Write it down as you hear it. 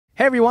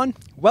Hey everyone,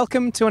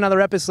 welcome to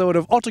another episode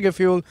of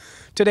Autogefühl.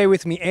 Today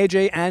with me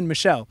AJ and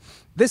Michelle.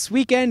 This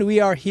weekend we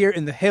are here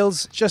in the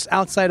hills just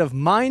outside of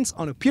Mainz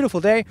on a beautiful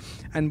day,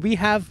 and we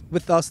have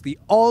with us the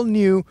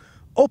all-new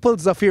Opel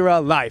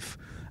Zafira Life.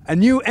 A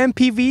new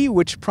MPV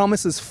which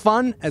promises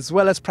fun as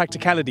well as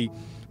practicality.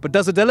 But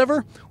does it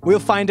deliver? We'll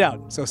find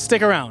out, so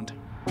stick around.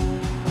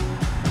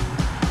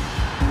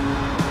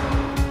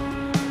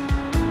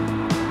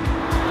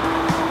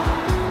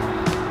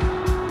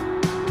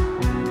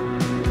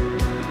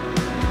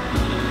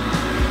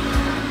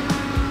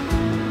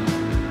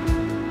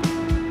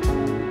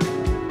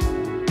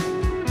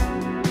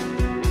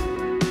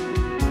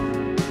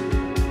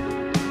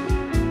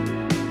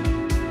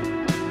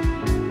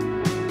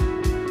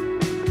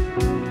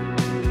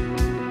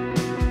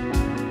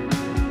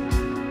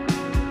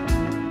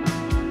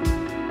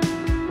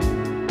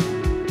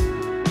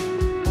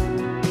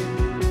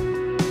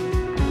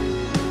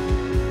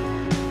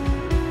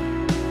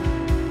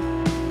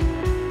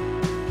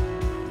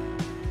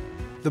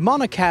 The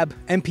monocab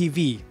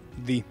MPV,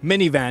 the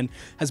minivan,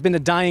 has been a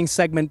dying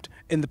segment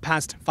in the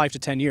past 5 to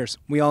 10 years.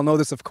 We all know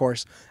this, of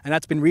course, and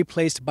that's been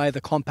replaced by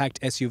the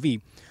compact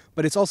SUV.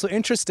 But it's also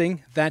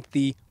interesting that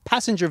the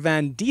passenger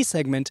van D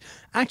segment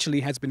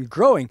actually has been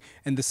growing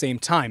in the same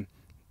time.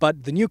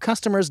 But the new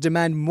customers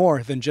demand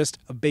more than just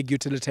a big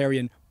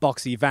utilitarian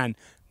boxy van.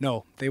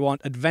 No, they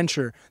want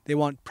adventure, they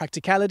want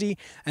practicality,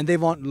 and they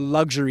want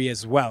luxury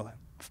as well.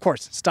 Of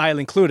course, style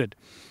included.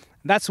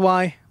 That's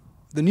why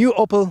the new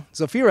Opel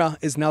Zafira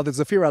is now the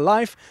Zafira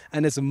Life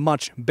and is a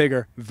much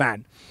bigger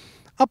van.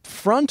 Up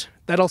front,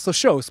 that also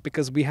shows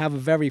because we have a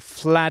very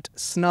flat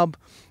snub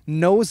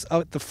nose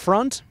out the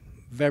front,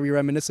 very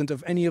reminiscent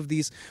of any of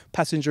these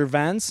passenger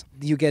vans.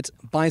 You get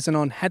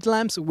Bison-on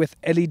headlamps with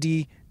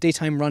LED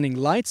daytime running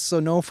lights,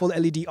 so no full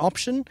LED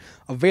option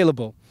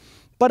available.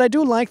 But I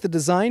do like the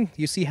design.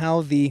 You see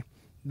how the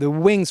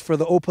wings for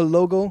the Opel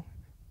logo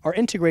are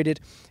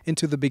integrated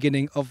into the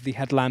beginning of the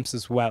headlamps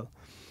as well.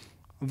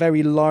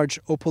 Very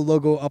large Opel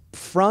logo up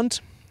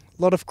front,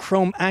 a lot of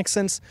chrome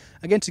accents,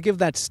 again to give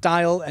that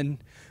style and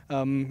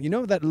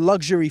that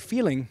luxury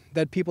feeling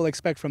that people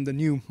expect from the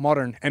new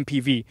modern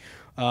MPV.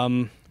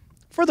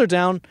 Further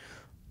down,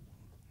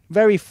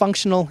 very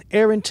functional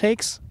air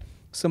intakes,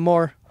 some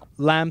more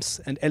lamps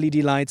and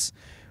LED lights,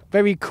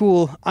 very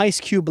cool ice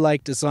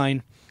cube-like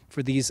design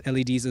for these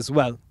LEDs as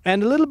well.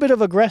 And a little bit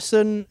of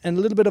aggression and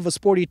a little bit of a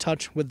sporty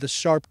touch with the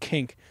sharp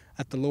kink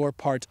at the lower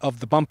part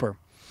of the bumper.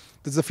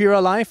 The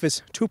Zafira Life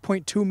is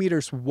 2.2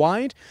 meters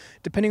wide.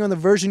 Depending on the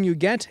version you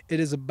get, it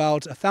is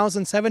about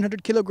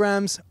 1,700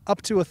 kilograms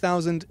up to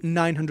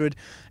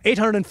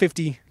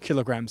 850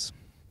 kilograms.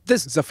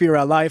 This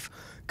Zafira Life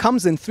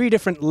comes in 3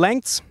 different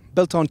lengths,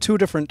 built on 2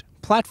 different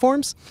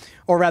platforms,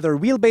 or rather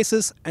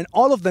wheelbases, and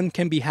all of them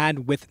can be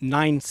had with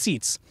 9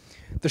 seats.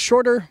 The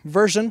shorter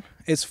version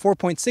is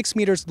 4.6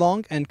 meters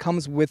long and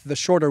comes with the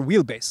shorter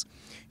wheelbase.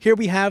 Here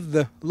we have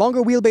the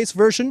longer wheelbase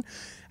version,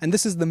 and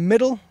this is the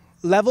middle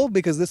level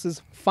because this is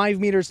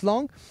 5 meters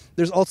long.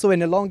 There's also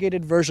an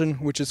elongated version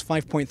which is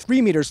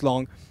 5.3 meters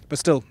long, but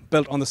still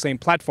built on the same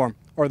platform,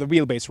 or the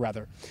wheelbase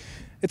rather.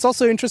 It's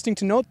also interesting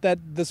to note that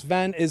this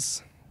van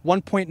is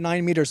 1.9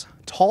 meters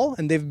tall,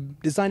 and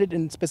they've designed it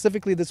in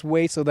specifically this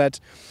way so that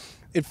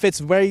it fits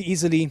very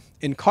easily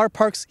in car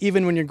parks,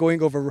 even when you're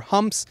going over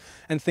humps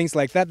and things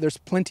like that. There's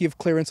plenty of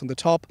clearance on the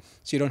top,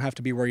 so you don't have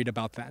to be worried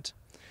about that.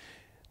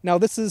 Now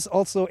this is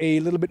also a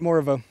little bit more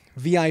of a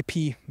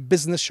VIP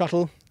business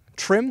shuttle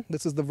trim.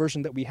 This is the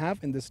version that we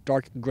have in this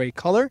dark gray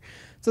color.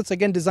 So it's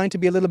again designed to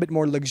be a little bit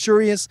more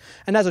luxurious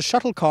and as a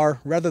shuttle car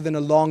rather than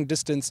a long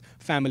distance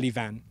family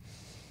van.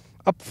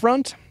 Up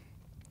front,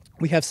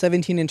 we have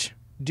 17-inch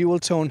dual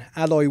tone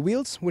alloy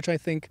wheels, which I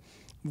think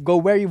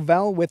go very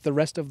well with the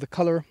rest of the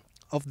color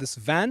of this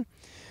van.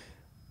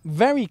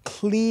 Very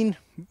clean,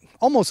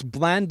 almost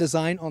bland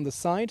design on the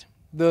side.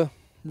 The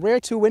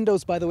rear 2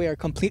 windows, by the way, are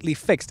completely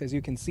fixed. As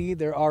you can see,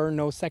 there are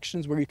no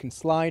sections where you can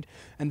slide,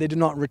 and they do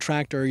not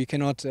retract or you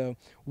cannot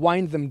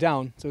wind them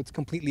down, so it's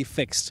completely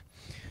fixed.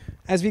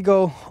 As we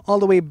go all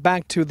the way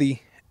back to the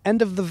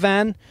end of the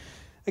van,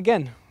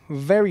 again,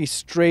 very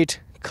straight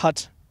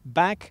cut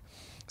back.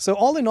 So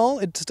all in all,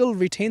 it still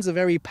retains a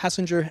very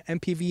passenger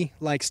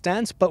MPV-like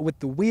stance, but with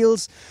the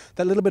wheels,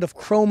 that little bit of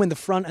chrome in the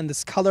front and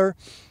this color,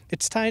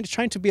 it's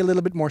trying to be a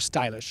little bit more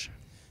stylish.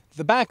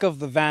 The back of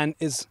the van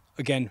is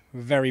again,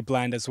 very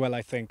bland as well,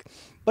 I think.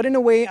 But in a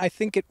way, I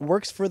think it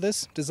works for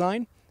this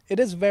design. It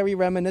is very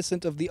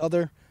reminiscent of the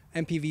other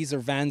MPVs or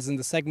vans in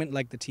the segment,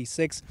 like the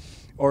T6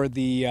 or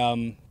the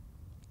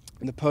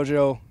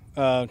Peugeot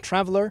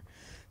Traveler.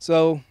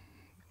 So,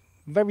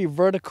 very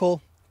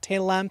vertical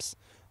tail lamps,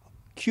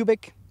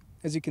 cubic,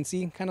 as you can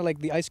see, kind of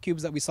like the ice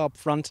cubes that we saw up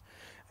front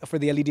for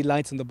the LED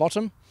lights in the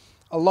bottom.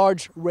 A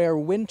large rear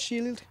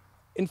windshield.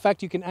 In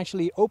fact, you can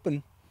actually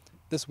open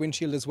this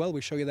windshield as well.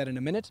 We'll show you that in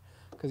a minute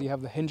because you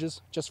have the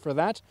hinges just for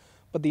that.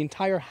 But the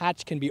entire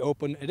hatch can be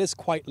open. It is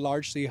quite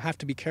large, so you have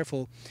to be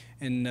careful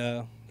in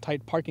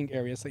tight parking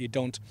areas that you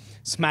don't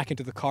smack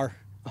into the car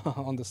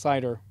on the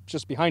side or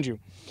just behind you.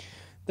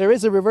 There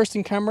is a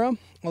reversing camera,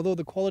 although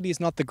the quality is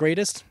not the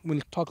greatest.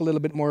 We'll talk a little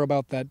bit more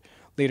about that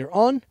later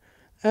on.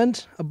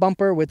 And a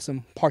bumper with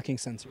some parking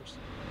sensors.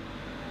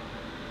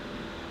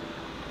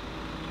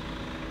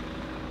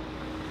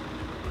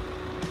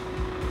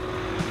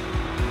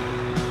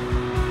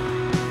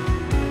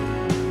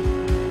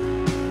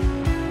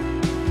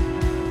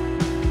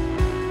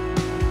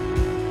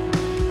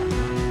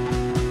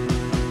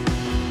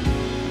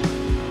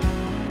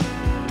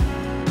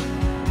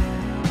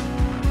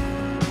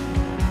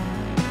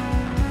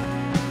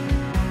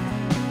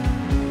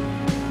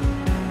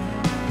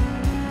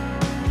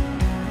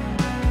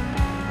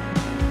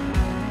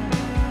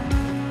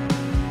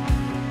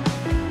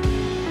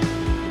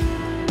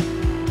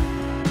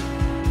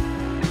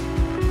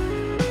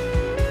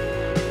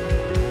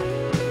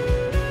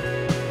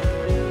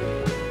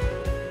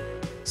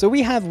 So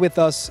we have with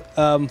us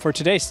for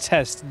today's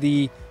test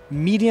the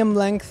medium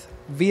length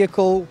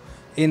vehicle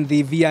in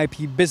the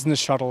VIP business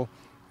shuttle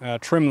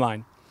trim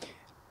line.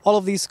 All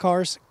of these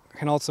cars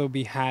can also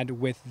be had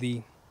with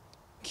the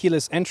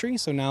keyless entry.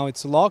 So now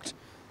it's locked.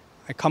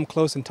 I come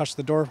close and touch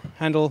the door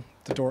handle,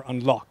 the door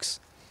unlocks.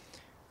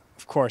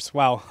 Of course,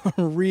 wow,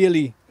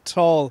 really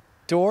tall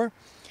door.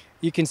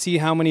 You can see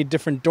how many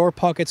different door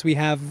pockets we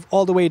have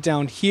all the way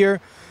down here,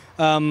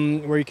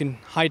 where you can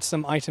hide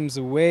some items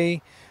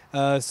away.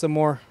 Some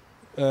more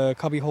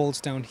cubby holes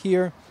down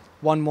here,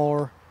 one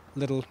more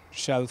little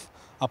shelf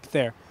up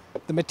there.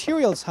 The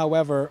materials,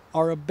 however,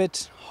 are a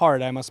bit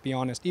hard, I must be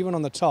honest, even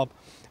on the top.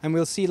 And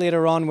we'll see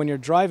later on when you're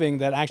driving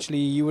that actually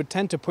you would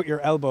tend to put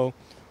your elbow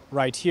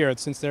right here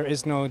since there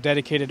is no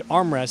dedicated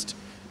armrest.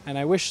 And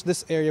I wish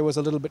this area was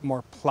a little bit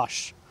more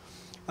plush.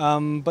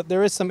 But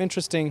there is some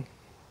interesting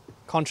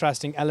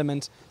contrasting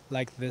element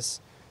like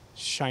this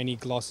shiny,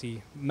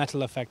 glossy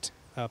metal effect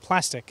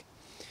plastic.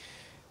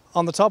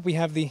 On the top we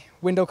have the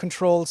window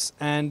controls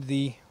and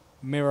the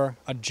mirror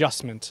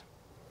adjustment.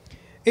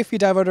 If we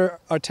divert our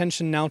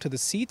attention now to the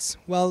seats,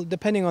 well,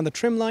 depending on the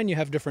trim line, you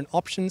have different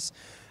options.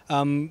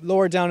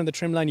 Lower down in the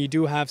trim line, you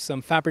do have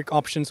some fabric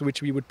options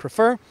which we would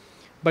prefer.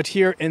 But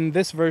here in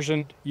this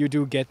version, you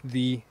do get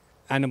the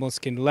animal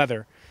skin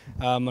leather,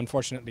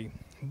 unfortunately.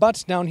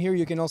 But down here,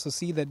 you can also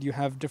see that you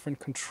have different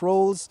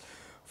controls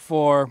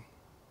for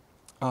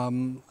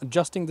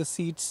adjusting the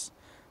seats.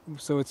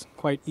 So it's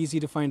quite easy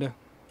to find a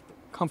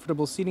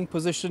comfortable seating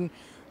position.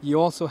 You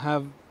also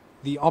have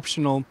the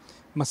optional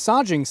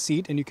massaging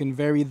seat, and you can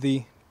vary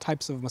the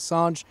types of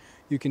massage.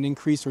 You can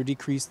increase or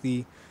decrease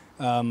the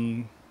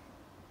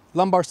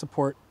lumbar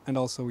support, and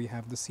also we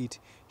have the seat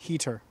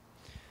heater.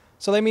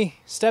 So let me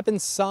step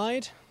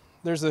inside.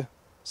 There's a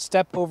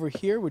step over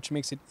here which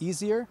makes it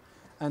easier,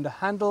 and a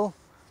handle,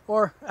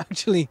 or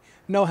actually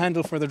no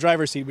handle for the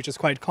driver's seat, which is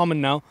quite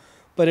common now,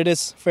 but it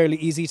is fairly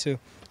easy to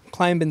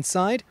climb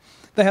inside.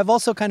 They have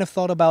also kind of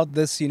thought about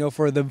this, you know,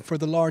 for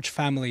the large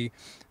family,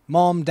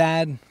 mom,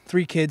 dad,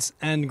 3 kids,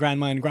 and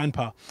grandma and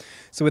grandpa.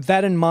 So with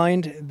that in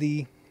mind,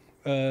 the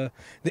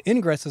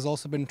ingress has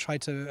also been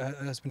tried to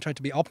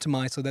be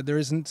optimized so that there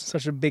isn't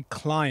such a big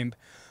climb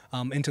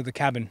into the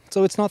cabin.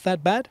 So it's not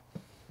that bad.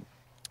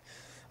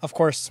 Of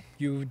course,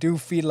 you do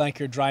feel like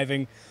you're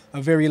driving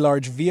a very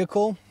large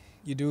vehicle.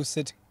 You do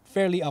sit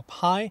fairly up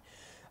high.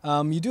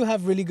 You do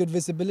have really good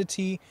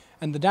visibility,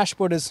 and the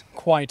dashboard is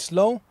quite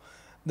low.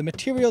 The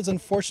materials,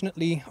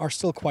 unfortunately, are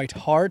still quite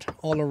hard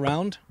all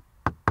around.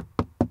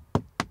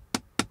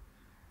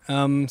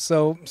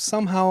 So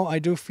somehow I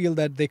do feel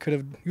that they could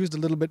have used a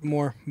little bit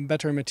more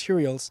better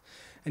materials.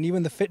 And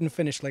even the fit and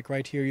finish, like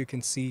right here, you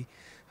can see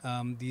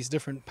these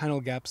different panel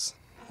gaps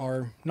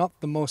are not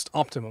the most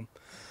optimum.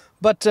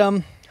 But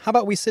how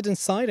about we sit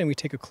inside and we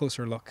take a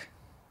closer look.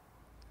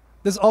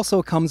 This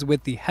also comes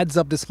with the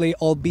heads-up display,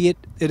 albeit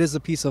it is a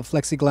piece of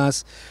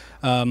plexiglass,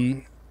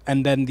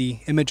 and then the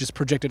image is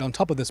projected on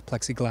top of this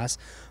plexiglass.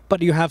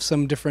 But you have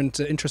some different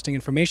interesting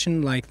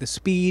information like the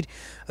speed.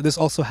 This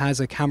also has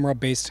a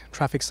camera-based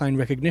traffic sign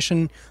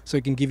recognition, so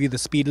it can give you the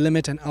speed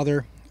limit and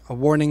other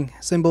warning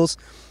symbols.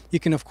 You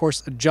can, of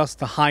course, adjust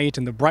the height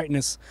and the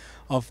brightness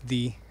of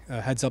the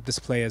heads-up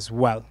display as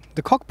well.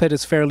 The cockpit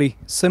is fairly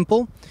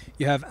simple.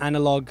 You have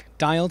analog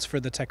dials for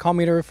the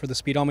tachometer, for the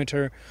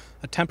speedometer,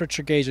 a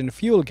temperature gauge, and a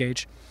fuel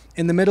gauge.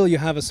 In the middle, you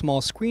have a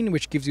small screen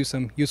which gives you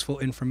some useful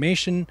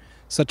information,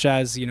 such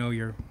as, you know,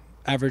 your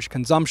average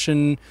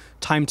consumption,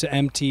 time to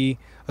empty,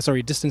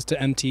 distance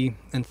to empty,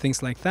 and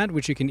things like that,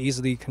 which you can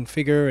easily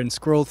configure and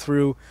scroll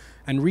through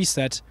and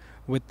reset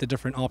with the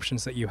different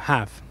options that you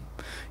have.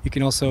 You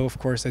can also, of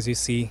course, as you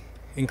see,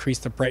 increase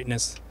the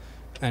brightness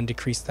and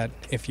decrease that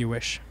if you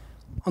wish.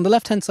 On the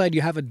left-hand side, you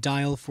have a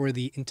dial for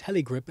the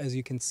IntelliGrip. As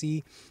you can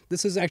see,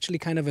 this is actually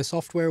kind of a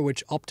software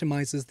which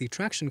optimizes the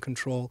traction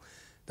control.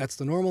 That's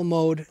the normal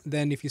mode.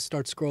 Then if you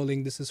start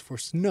scrolling, this is for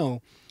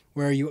snow,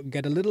 where you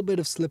get a little bit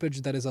of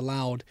slippage that is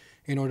allowed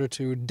in order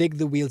to dig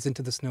the wheels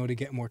into the snow to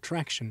get more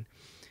traction.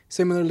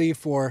 Similarly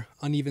for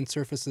uneven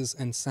surfaces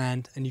and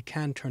sand, and you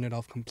can turn it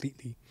off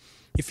completely.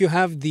 If you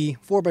have the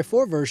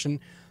 4x4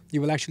 version, you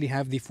will actually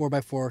have the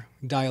 4x4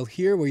 dial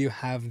here, where you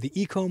have the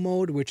Eco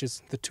mode, which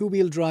is the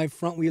 2-wheel drive,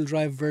 front-wheel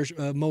drive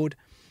mode.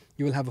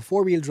 you will have a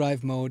four-wheel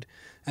drive mode,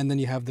 and then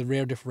you have the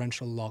rear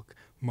differential lock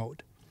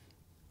mode.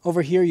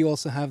 Over here, you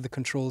also have the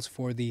controls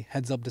for the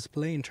heads-up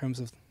display in terms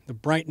of the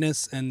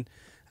brightness and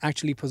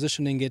actually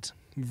positioning it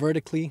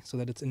vertically so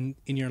that it's in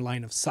your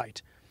line of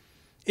sight.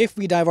 If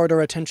we divert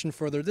our attention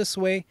further this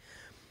way,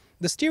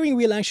 the steering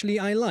wheel actually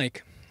I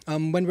like.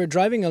 When we're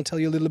driving, I'll tell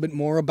you a little bit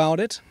more about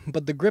it,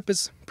 but the grip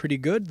is pretty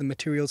good. The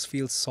materials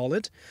feel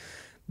solid.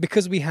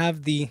 Because we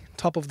have the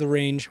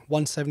top-of-the-range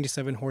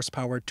 177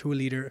 horsepower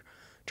 2-liter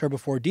Turbo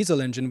 4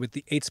 diesel engine with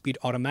the 8-speed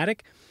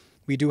automatic,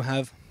 we do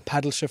have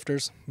paddle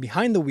shifters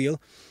behind the wheel.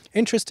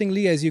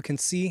 Interestingly, as you can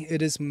see,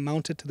 it is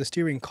mounted to the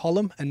steering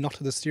column and not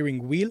to the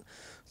steering wheel,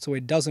 so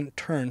it doesn't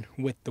turn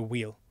with the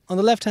wheel. On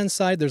the left-hand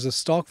side, there's a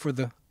stalk for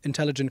the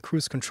intelligent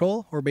cruise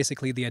control, or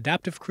basically the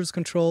adaptive cruise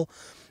control.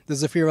 The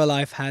Zafira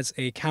Life has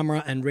a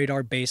camera and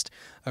radar-based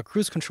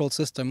cruise control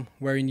system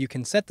wherein you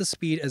can set the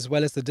speed as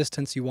well as the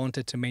distance you want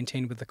it to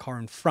maintain with the car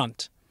in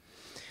front.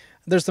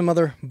 There's some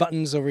other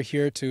buttons over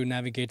here to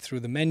navigate through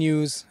the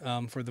menus,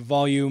 for the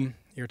volume,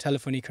 your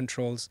telephony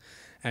controls,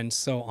 and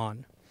so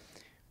on.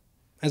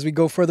 As we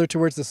go further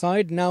towards the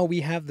side, now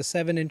we have the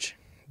 7-inch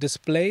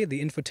display,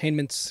 the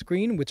infotainment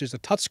screen, which is a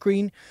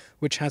touchscreen,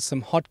 which has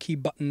some hotkey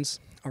buttons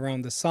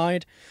around the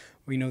side.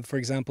 We know, for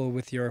example,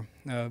 with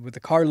the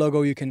car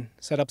logo, you can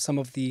set up some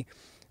of the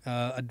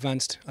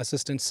advanced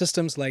assistance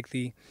systems like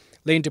the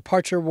lane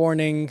departure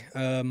warning,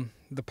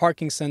 the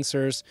parking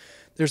sensors.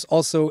 There's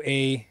also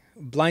a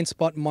blind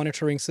spot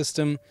monitoring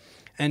system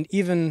and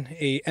even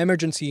a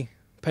emergency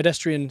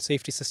pedestrian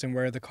safety system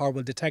where the car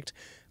will detect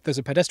if there's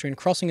a pedestrian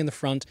crossing in the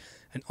front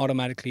and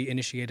automatically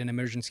initiate an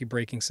emergency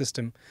braking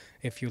system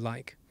if you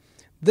like.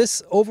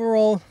 This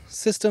overall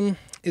system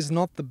is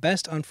not the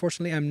best.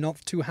 Unfortunately, I'm not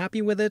too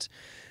happy with it.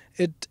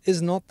 It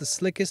is not the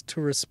slickest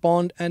to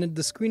respond, and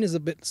the screen is a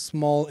bit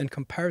small in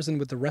comparison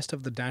with the rest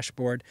of the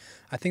dashboard.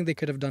 I think they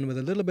could have done with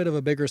a little bit of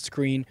a bigger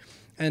screen,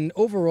 and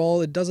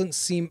overall it doesn't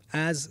seem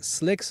as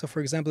slick. So for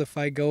example, if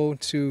I go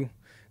to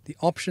the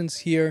options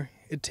here,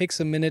 it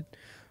takes a minute,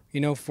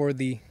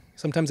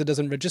 sometimes it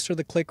doesn't register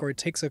the click, or it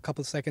takes a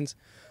couple seconds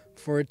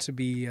for it to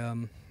be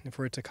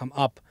for it to come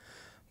up.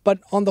 But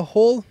on the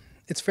whole,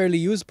 it's fairly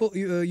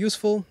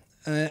useful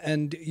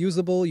and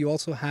usable. You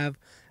also have,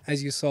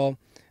 as you saw,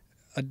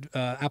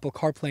 Apple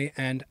CarPlay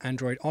and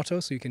Android Auto,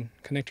 so you can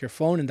connect your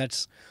phone, and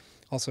that's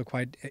also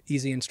quite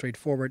easy and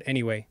straightforward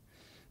anyway.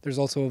 There's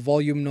also a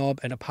volume knob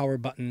and a power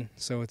button,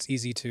 so it's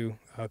easy to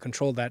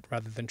control that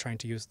rather than trying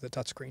to use the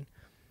touchscreen.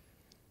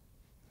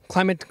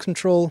 Climate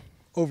control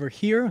over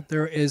here.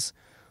 There is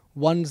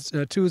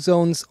two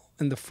zones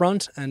in the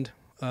front and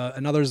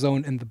another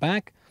zone in the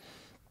back.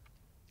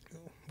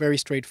 Very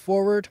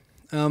straightforward.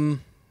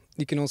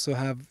 You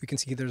can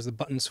see there's the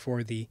buttons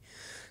for the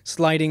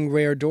sliding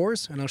rear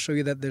doors, and I'll show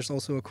you that there's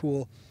also a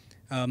cool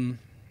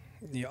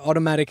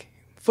automatic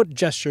foot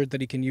gesture that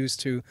you can use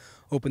to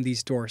open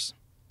these doors.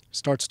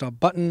 Start-stop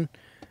button,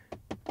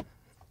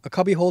 a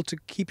cubby hole to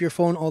keep your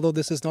phone, although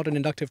this is not an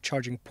inductive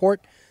charging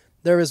port.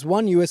 There is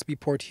one USB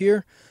port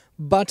here,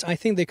 but I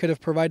think they could have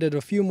provided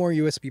a few more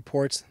USB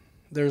ports.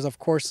 There's, of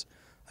course,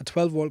 a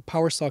 12-volt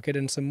power socket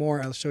and some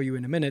more I'll show you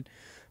in a minute,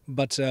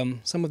 but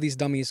some of these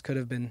dummies could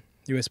have been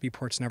USB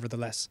ports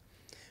nevertheless.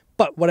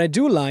 But what I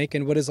do like,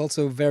 and what is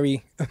also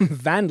very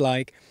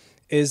van-like,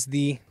 is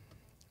the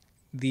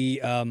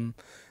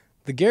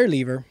gear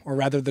lever, or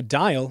rather the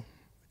dial,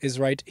 is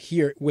right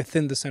here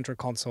within the center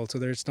console. So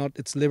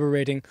it's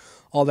liberating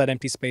all that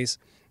empty space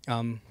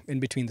in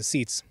between the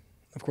seats.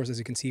 Of course, as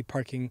you can see,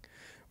 parking,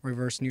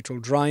 reverse, neutral,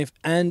 drive,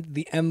 and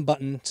the M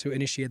button to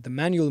initiate the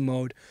manual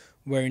mode,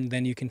 wherein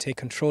then you can take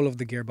control of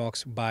the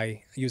gearbox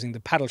by using the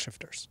paddle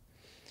shifters.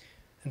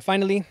 And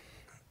finally,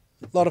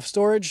 a lot of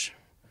storage,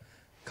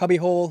 cubby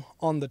hole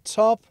on the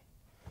top,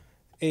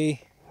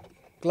 a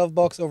glove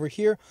box over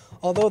here,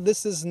 although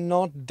this is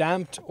not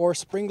damped or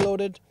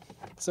spring-loaded,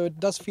 so it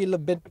does feel a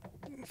bit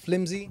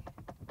flimsy,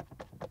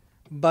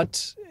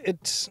 but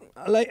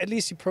at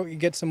least you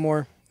get some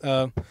more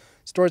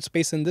storage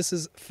space, and this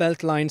is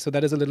felt lined, so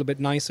that is a little bit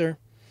nicer.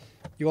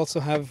 You also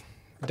have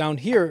down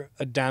here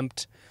a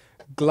damped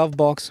glove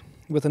box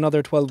with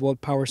another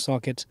 12-volt power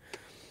socket,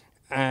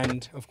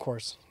 and of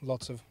course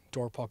lots of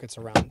door pockets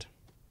around.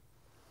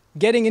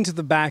 Getting into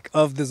the back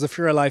of the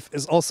Zafira Life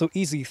is also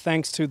easy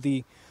thanks to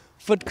the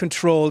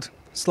foot-controlled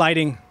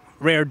sliding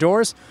rear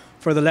doors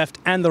for the left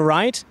and the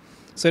right.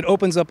 So it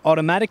opens up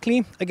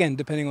automatically. Again,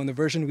 depending on the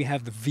version, we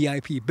have the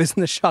VIP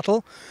business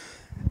shuttle.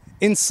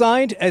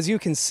 Inside, as you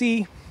can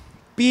see,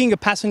 being a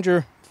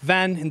passenger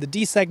van in the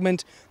D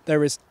segment,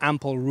 there is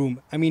ample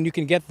room. I mean, you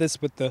can get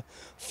this with the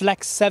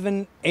Flex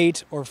 7,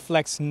 8 or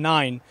Flex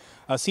 9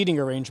 seating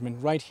arrangement.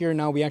 Right here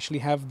now we actually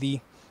have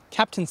the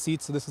captain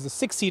seat, so this is a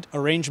 6-seat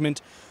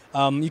arrangement.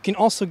 You can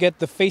also get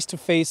the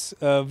face-to-face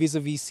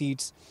vis-a-vis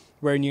seats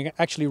where you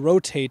actually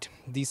rotate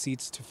these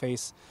seats to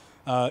face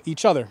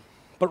each other.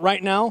 But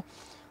right now,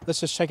 let's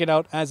just check it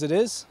out as it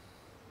is.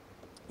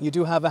 You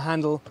do have a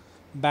handle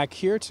back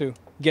here to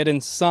get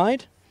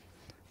inside.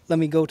 Let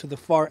me go to the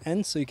far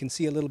end so you can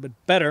see a little bit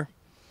better.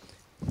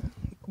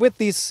 With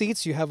these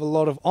seats, you have a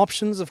lot of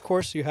options. Of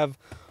course, you have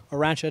a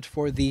ratchet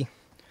for the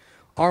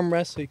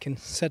armrest, so you can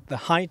set the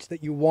height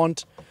that you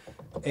want,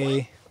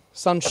 a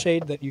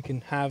sunshade that you can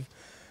have.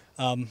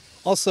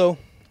 Also,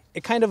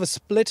 a kind of a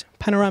split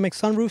panoramic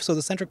sunroof, so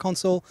the center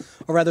console,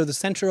 or rather the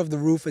center of the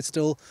roof, is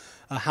still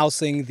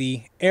housing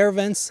the air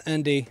vents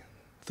and a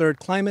third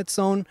climate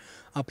zone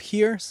up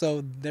here.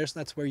 So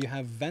that's where you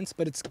have vents,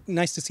 but it's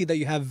nice to see that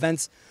you have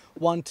vents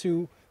 1,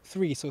 2,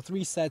 3. So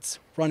 3 sets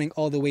running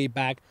all the way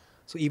back.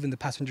 So even the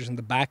passengers in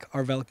the back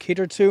are well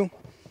catered to.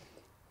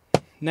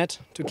 Net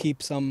to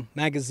keep some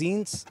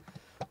magazines.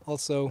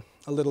 Also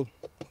a little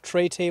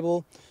tray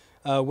table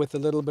with a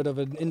little bit of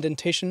an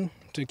indentation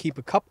to keep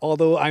a cup,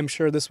 although I'm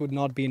sure this would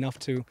not be enough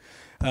to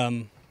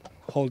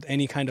hold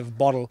any kind of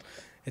bottle.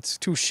 It's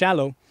too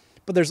shallow.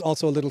 But there's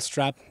also a little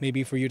strap,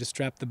 maybe for you to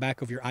strap the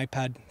back of your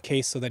iPad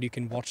case so that you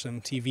can watch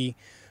some TV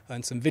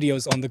and some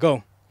videos on the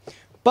go.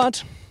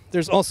 But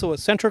there's also a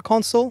center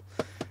console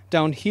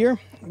down here,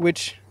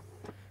 which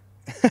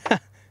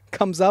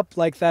comes up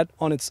like that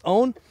on its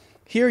own.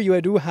 Here you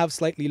do have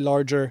slightly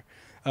larger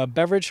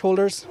beverage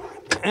holders,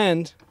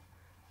 and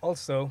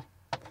also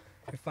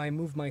if I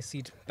move my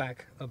seat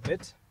back a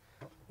bit,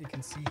 you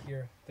can see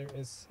here there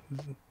is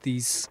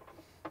these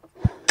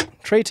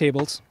tray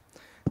tables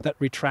that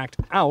retract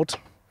out,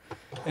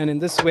 and in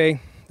this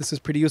way this is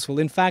pretty useful.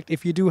 In fact,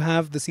 if you do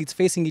have the seats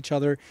facing each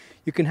other,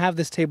 you can have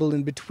this table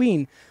in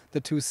between the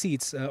 2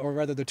 seats, or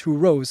rather the 2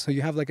 rows, so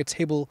you have like a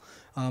table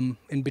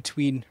in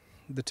between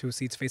the 2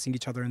 seats facing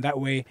each other, and that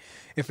way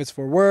if it's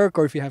for work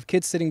or if you have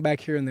kids sitting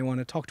back here and they want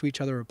to talk to each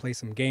other or play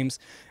some games,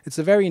 it's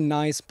a very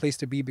nice place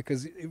to be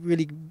because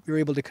you're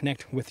able to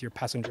connect with your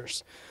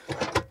passengers.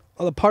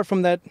 Well, apart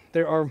from that,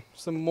 there are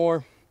some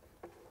more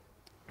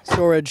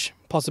storage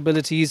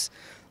possibilities,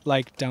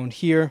 like down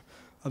here,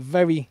 a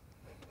very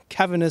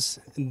cavernous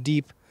and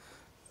deep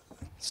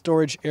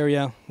storage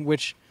area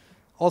which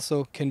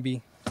also can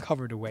be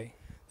covered away.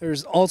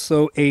 There's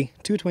also a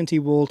 220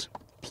 volt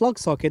plug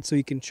socket, so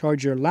you can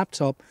charge your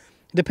laptop.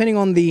 Depending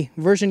on the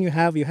version you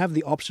have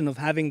the option of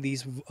having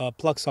these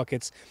plug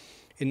sockets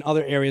in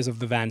other areas of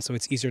the van, so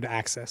it's easier to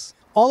access.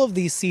 All of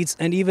these seats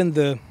and even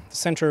the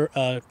center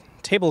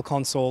table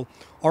console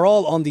are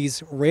all on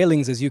these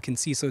railings, as you can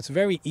see, so it's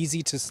very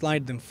easy to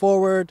slide them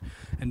forward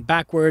and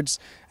backwards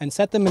and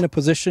set them in a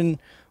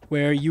position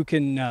where you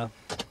can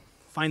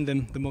find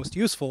them the most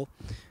useful.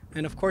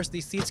 And of course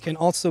these seats can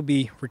also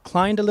be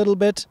reclined a little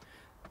bit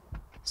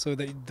so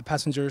that the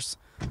passengers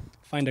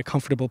find a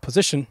comfortable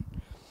position,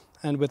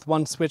 and with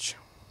one switch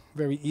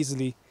very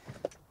easily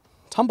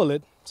tumble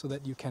it so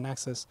that you can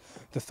access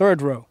the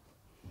 3rd row.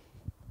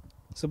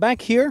 So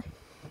back here,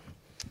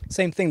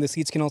 same thing, the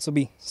seats can also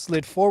be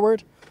slid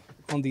forward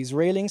on these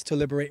railings to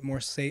liberate more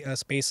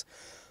space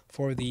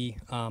for the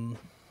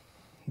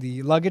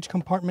luggage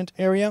compartment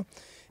area.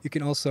 You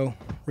can also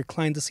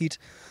recline the seat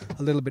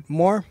a little bit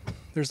more.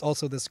 There's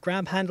also this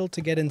grab handle to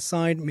get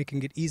inside,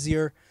 making it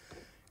easier.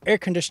 Air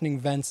conditioning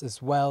vents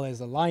as well as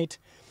a light.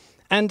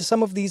 And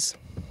some of these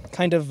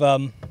kind of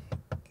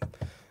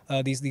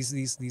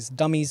these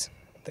dummies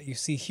that you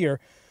see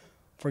here,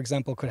 for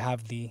example, could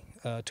have the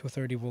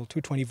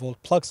 220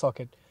 volt plug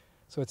socket,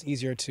 so it's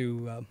easier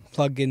to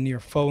plug in your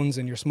phones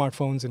and your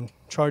smartphones and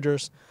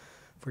chargers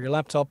for your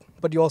laptop.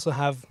 But you also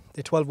have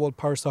a 12 volt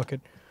power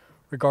socket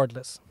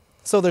regardless.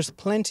 So there's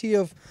plenty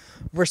of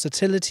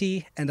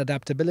versatility and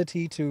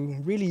adaptability to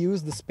really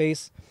use the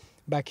space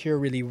back here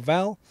really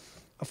well.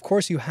 Of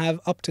course, you have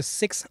up to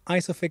 6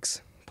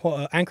 ISOFIX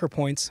anchor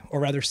points, or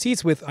rather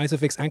seats with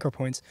ISOFIX anchor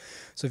points.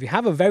 So if you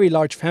have a very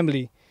large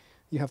family,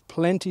 you have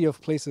plenty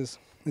of places.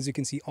 As you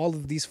can see, all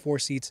of these 4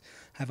 seats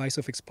have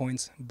ISOFIX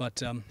points,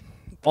 but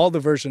all the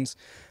versions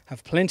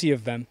have plenty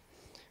of them.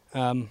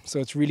 So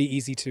it's really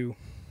easy to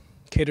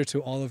cater to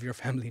all of your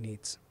family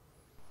needs.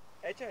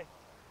 AJ,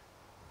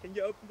 can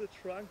you open the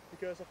trunk,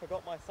 because I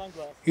forgot my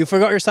sunglasses. You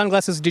forgot your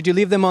sunglasses. Did you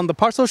leave them on the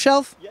parcel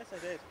shelf? Yes, I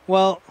did.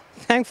 Well,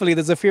 thankfully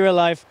the Zafira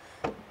Life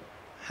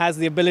has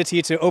the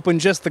ability to open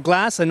just the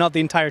glass and not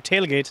the entire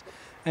tailgate,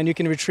 and you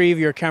can retrieve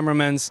your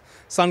cameraman's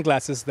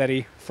sunglasses that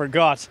he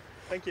forgot.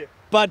 Thank you.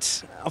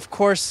 But of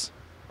course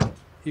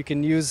you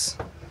can use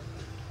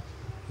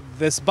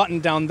this button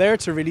down there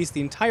to release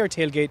the entire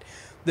tailgate.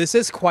 This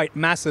is quite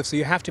massive, so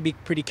you have to be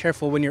pretty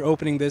careful when you're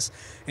opening this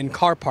in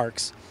car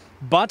parks.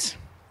 But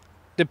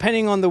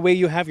depending on the way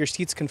you have your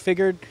seats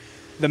configured,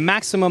 the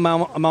maximum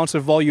amount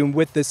of volume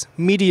with this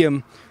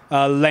medium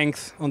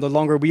length on the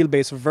longer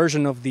wheelbase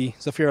version of the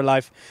Zafira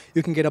Life,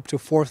 you can get up to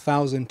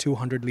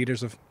 4,200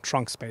 liters of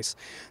trunk space.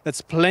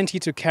 That's plenty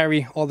to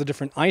carry all the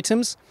different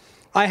items.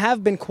 I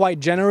have been quite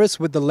generous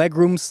with the leg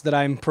rooms that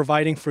I'm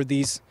providing for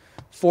these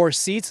 4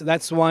 seats.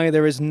 That's why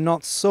there is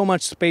not so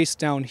much space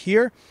down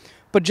here.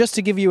 But just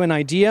to give you an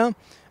idea,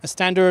 a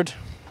standard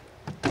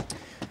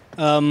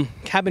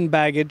cabin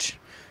baggage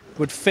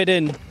would fit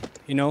in,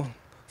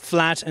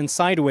 flat and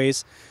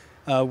sideways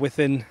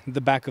within the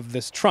back of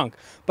this trunk.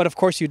 But of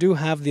course you do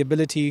have the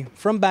ability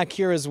from back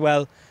here as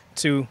well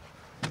to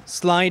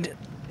slide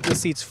the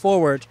seats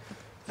forward,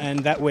 and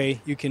that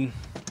way you can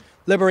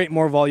liberate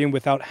more volume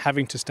without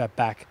having to step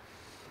back.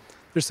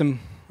 There's some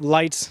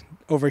lights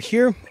over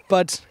here,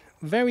 but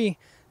very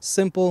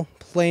simple,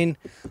 plain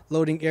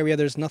loading area.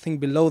 There's nothing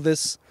below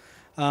this,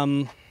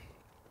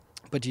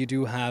 but you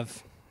do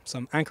have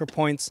some anchor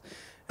points,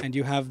 and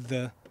you have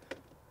the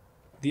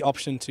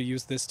option to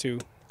use this to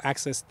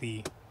access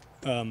the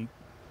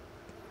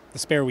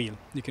spare wheel.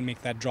 You can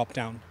make that drop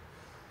down.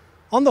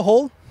 On the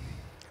whole,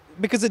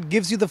 because it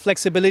gives you the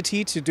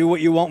flexibility to do what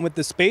you want with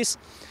the space,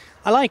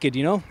 I like it,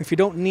 you know. If you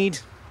don't need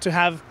to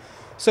have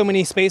so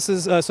many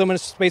spaces, so much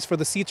space for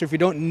the seats, or if you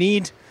don't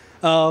need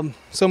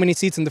so many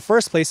seats in the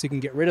first place, you can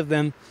get rid of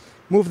them,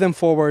 move them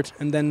forward,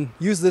 and then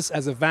use this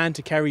as a van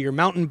to carry your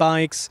mountain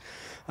bikes,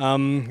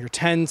 your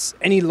tents,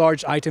 any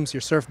large items,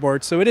 your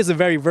surfboard. So it is a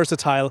very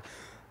versatile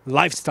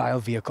lifestyle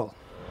vehicle.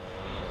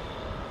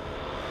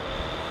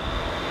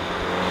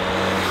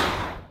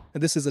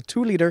 This is a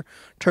 2-liter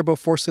turbo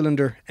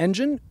 4-cylinder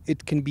engine.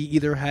 It can be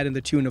either had in the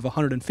tune of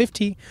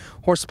 150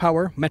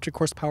 horsepower, metric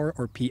horsepower,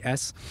 or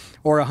PS,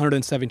 or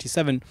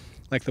 177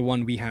 like the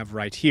one we have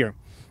right here.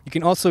 You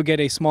can also get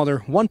a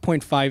smaller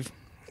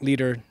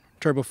 1.5-liter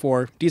turbo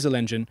 4 diesel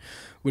engine,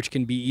 which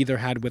can be either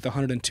had with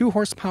 102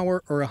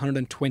 horsepower or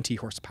 120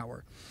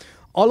 horsepower.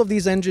 All of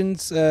these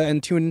engines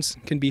and tunes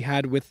can be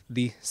had with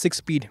the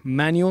 6-speed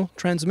manual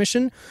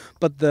transmission,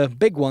 but the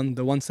big one,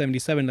 the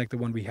 177 like the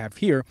one we have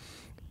here,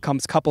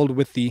 comes coupled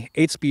with the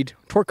 8-speed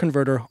torque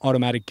converter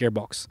automatic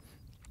gearbox.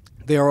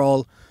 They are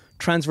all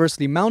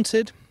transversely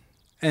mounted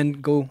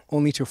and go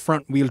only to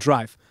front wheel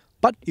drive.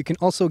 But you can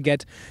also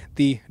get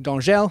the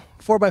D'Angele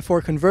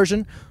 4x4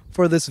 conversion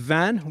for this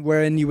van,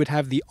 wherein you would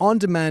have the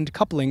on-demand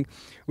coupling,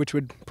 which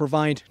would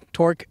provide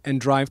torque and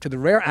drive to the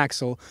rear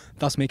axle,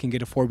 thus making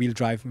it a 4-wheel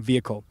drive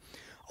vehicle.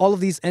 All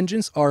of these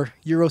engines are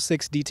Euro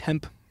 6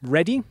 detemp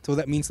ready, so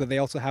that means that they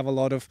also have a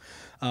lot of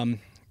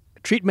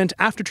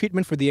after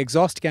treatment for the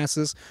exhaust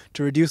gases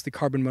to reduce the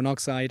carbon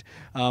monoxide,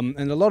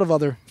 and a lot of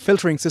other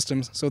filtering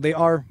systems, so they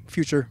are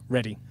future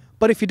ready.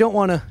 But if you don't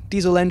want a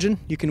diesel engine,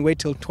 you can wait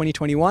till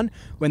 2021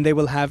 when they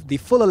will have the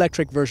full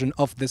electric version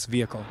of this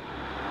vehicle.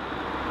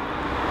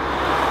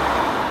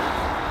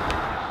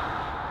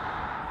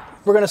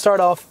 We're going to start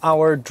off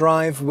our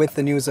drive with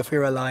the new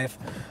Zafira Live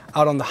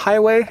out on the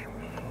highway,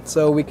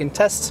 so we can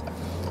test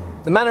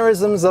the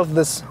mannerisms of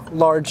this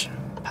large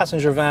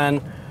passenger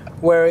van,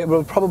 where it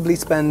will probably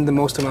spend the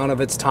most amount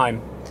of its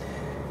time.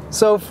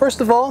 So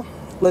first of all,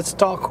 let's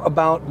talk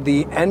about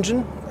the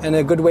engine, and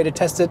a good way to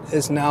test it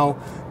is now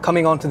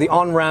coming onto the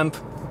on-ramp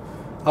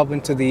up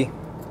into the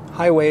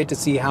highway to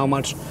see how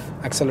much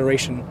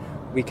acceleration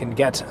we can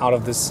get out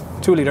of this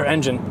 2-liter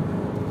engine.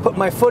 Put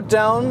my foot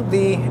down,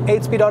 the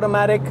 8-speed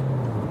automatic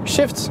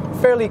shifts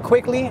fairly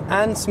quickly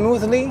and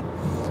smoothly.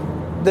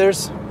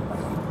 There's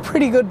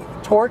pretty good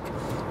torque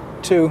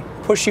to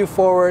push you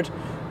forward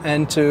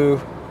and to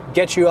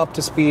get you up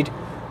to speed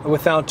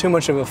without too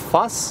much of a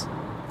fuss.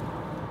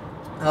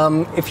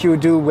 If you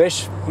do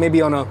wish,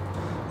 maybe on a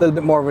little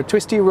bit more of a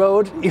twisty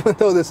road, even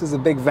though this is a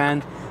big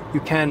van, you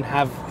can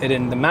have it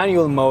in the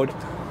manual mode,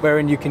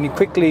 wherein you can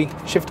quickly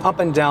shift up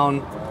and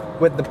down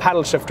with the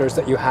paddle shifters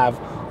that you have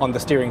on the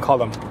steering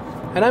column.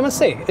 And I must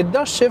say, it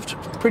does shift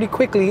pretty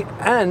quickly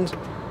and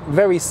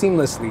very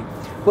seamlessly.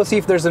 We'll see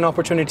if there's an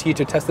opportunity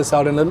to test this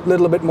out in a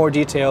little bit more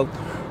detail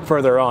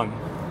further on.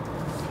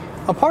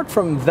 Apart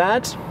from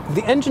that,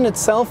 the engine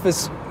itself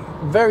is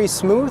very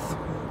smooth.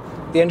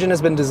 The engine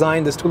has been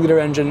designed, this 2-liter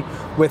engine,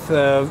 with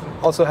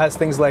also has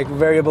things like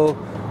variable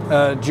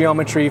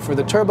geometry for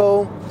the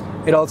turbo.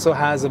 It also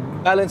has a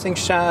balancing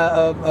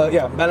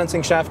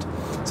shaft,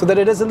 so that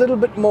it is a little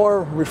bit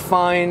more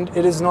refined.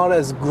 It is not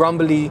as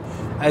grumbly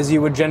as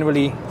you would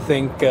generally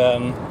think,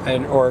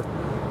 or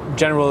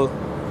general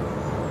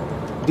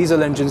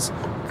diesel engines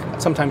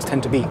sometimes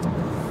tend to be.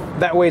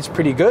 That way it's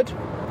pretty good.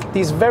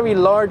 These very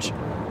large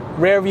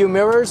rear view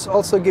mirrors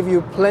also give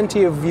you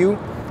plenty of view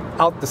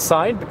out the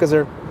side because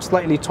they're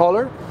slightly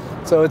taller,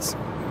 so it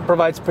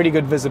provides pretty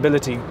good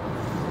visibility.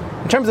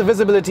 In terms of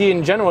visibility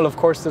in general, of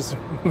course, there's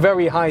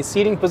very high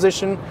seating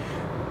position,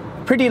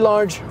 pretty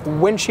large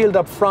windshield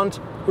up front,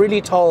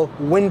 really tall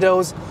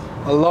windows,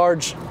 a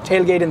large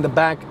tailgate in the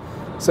back,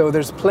 so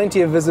there's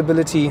plenty of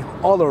visibility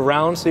all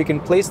around, so you can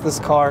place this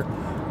car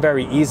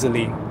very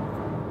easily.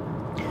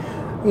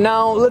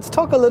 Now let's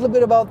talk a little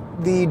bit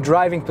about the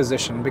driving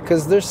position,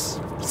 because there's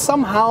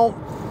somehow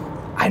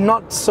I'm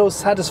not so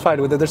satisfied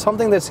with it. There's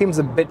something that seems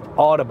a bit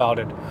odd about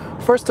it.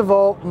 First of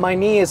all, my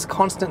knee is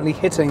constantly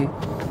hitting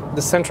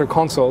the center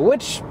console,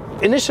 which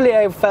initially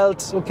I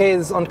felt, okay,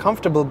 is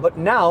uncomfortable, but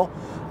now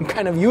I'm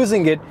kind of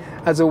using it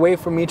as a way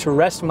for me to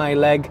rest my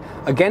leg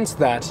against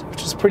that,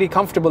 which is pretty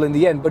comfortable in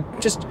the end. But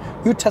just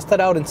you test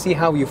that out and see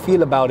how you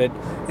feel about it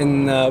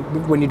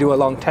when you do a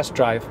long test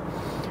drive.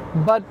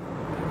 But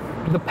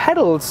the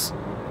pedals,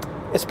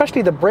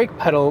 especially the brake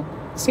pedal,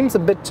 seems a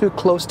bit too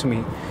close to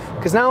me,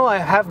 because now I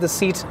have the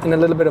seat in a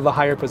little bit of a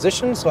higher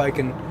position, so I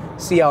can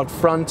see out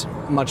front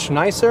much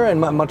nicer and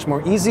much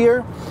more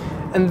easier.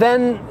 And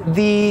then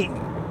the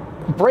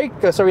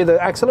the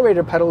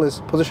accelerator pedal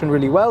is positioned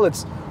really well.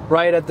 It's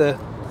right at the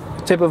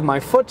tip of my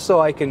foot so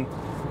I can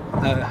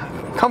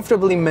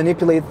comfortably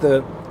manipulate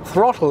the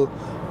throttle,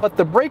 but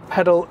the brake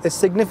pedal is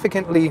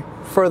significantly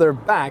further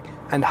back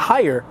and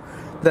higher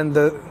than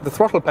the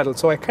throttle pedal.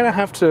 So I kind of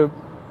have to,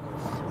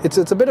 it's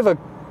a bit of a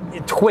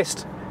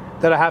twist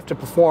that I have to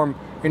perform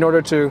in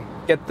order to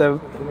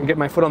get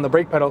my foot on the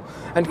brake pedal,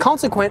 and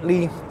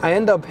consequently I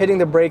end up hitting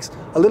the brakes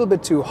a little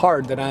bit too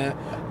hard than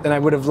I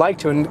would have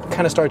liked to, and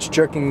kind of starts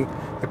jerking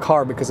the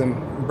car because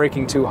I'm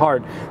braking too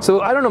hard.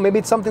 So I don't know, maybe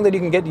it's something that you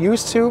can get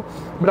used to,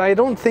 but I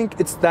don't think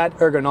it's that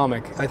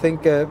ergonomic. I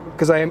think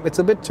because it's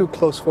a bit too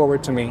close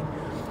forward to me.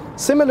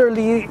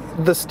 Similarly,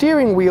 the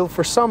steering wheel,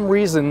 for some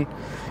reason,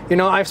 you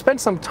know, I've spent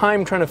some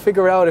time trying to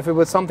figure out if it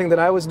was something that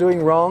I was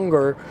doing wrong,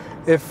 or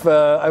if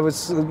I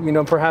was, you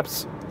know,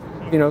 perhaps,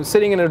 you know,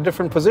 sitting in a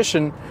different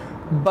position.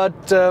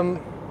 But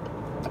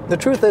the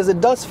truth is,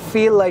 it does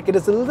feel like it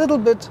is a little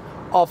bit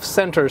off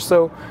center.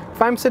 So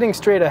if I'm sitting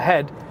straight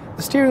ahead,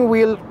 the steering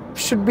wheel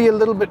should be a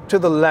little bit to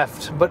the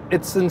left, but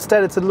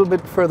instead it's a little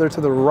bit further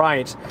to the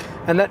right,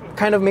 and that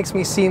kind of makes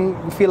me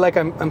feel like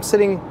I'm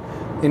sitting,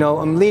 you know,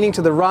 I'm leaning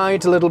to the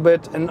right a little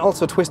bit and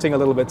also twisting a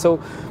little bit. So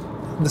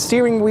the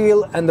steering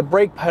wheel and the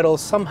brake pedal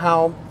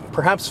somehow,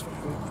 perhaps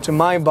to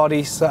my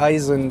body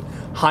size and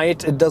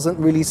height, it doesn't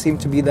really seem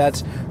to be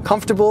that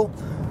comfortable.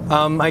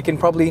 I can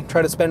probably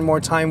try to spend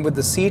more time with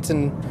the seat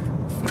and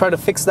try to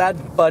fix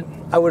that, but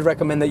I would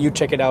recommend that you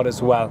check it out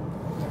as well.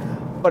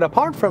 But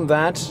apart from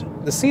that,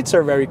 the seats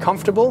are very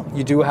comfortable.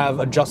 You do have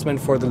adjustment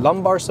for the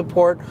lumbar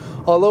support,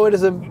 although it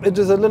is a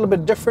little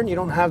bit different. You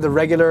don't have the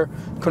regular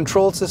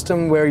control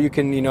system where you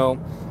can, you know,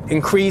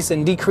 increase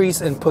and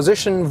decrease and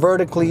position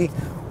vertically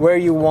where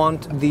you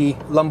want the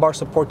lumbar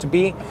support to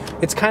be.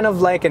 It's kind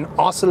of like an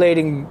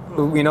oscillating,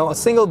 you know, a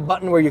single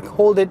button where you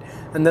hold it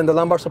and then the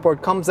lumbar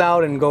support comes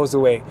out and goes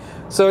away.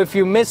 So if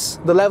you miss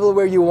the level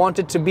where you want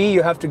it to be,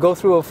 you have to go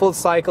through a full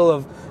cycle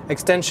of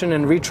extension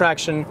and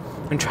retraction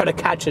and try to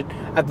catch it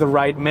at the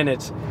right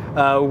minute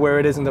where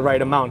it is in the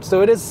right amount.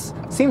 So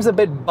seems a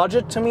bit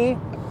budget to me.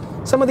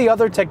 Some of the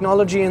other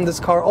technology in this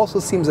car also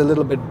seems a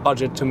little bit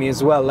budget to me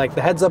as well, like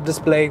the heads-up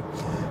display.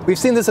 We've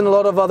seen this in a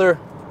lot of other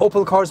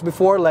Opel cars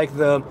before, like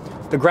the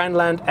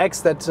Grandland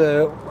X that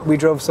we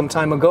drove some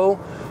time ago.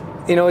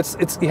 You know,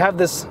 you have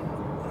this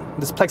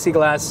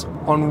plexiglass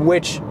on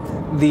which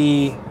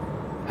the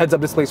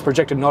heads-up display is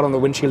projected, not on the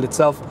windshield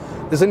itself.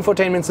 This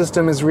infotainment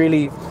system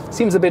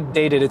seems a bit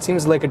dated. It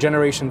seems like a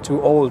generation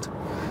too old.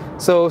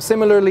 So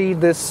similarly,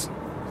 this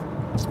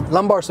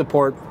lumbar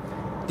support,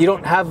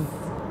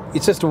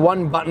 it's just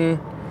one button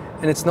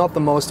and it's not the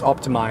most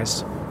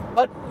optimized.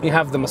 But you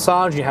have the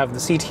massage, you have the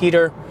seat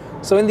heater,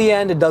 so in the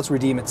end it does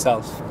redeem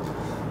itself.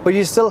 But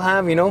you still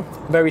have, you know,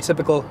 very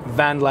typical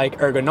van-like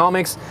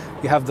ergonomics.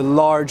 You have the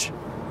large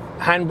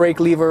handbrake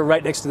lever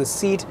right next to the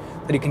seat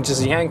that you can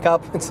just yank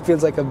up. It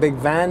feels like a big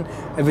van,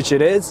 which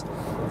it is.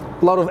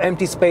 A lot of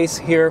empty space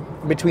here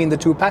between the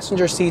two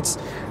passenger seats.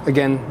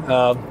 Again,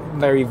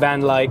 very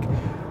van-like,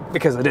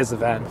 because it is a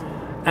van.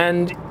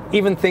 And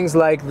even things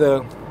like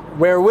the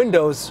rear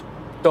windows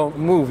don't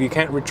move. You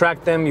can't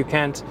retract them, you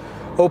can't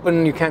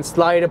open, you can't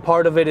slide a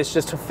part of it. It's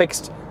just a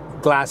fixed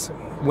glass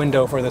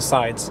window for the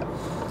sides.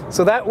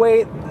 So that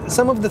way,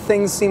 some of the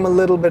things seem a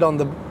little bit on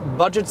the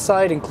budget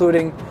side,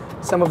 including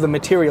some of the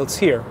materials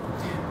here.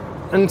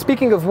 And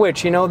speaking of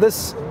which, you know,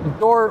 this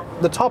door,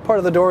 the top part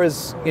of the door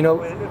is, you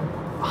know,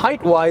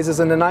 height-wise is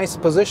in a nice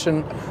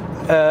position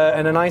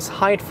and a nice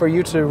height for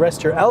you to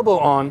rest your elbow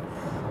on.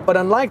 But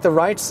unlike the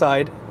right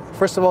side,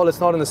 first of all, it's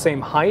not in the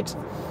same height.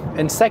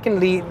 And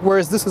secondly,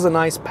 whereas this is a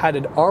nice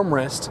padded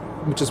armrest,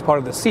 which is part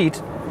of the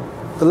seat,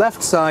 the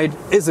left side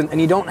isn't, and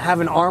you don't have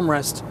an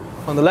armrest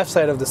on the left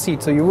side of the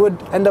seat. So you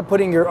would end up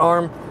putting your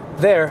arm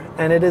there,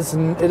 and it is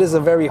a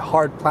very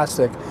hard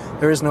plastic.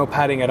 There is no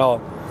padding at all.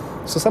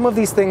 So some of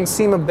these things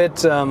seem a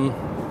bit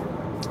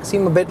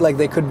like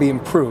they could be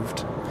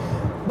improved.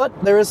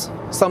 But there is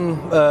some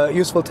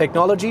useful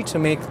technology to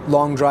make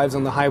long drives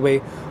on the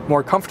highway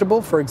more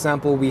comfortable. For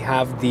example, we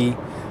have the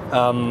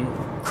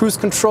cruise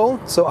control,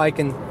 so I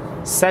can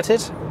set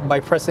it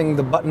by pressing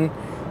the button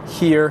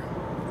here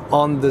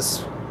on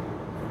this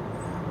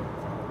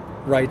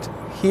right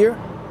here,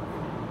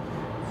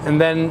 and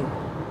then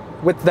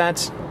with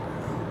that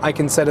I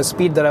can set a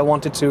speed that I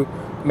wanted to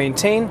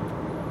maintain,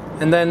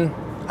 and then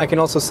I can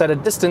also set a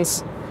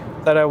distance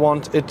that I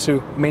want it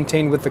to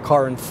maintain with the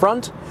car in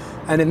front.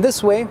 And in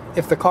this way,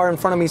 if the car in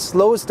front of me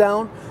slows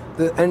down,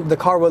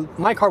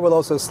 my car will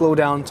also slow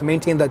down to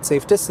maintain that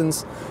safe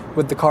distance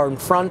with the car in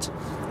front.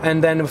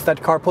 And then if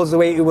that car pulls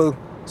away, it will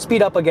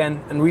speed up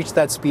again and reach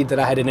that speed that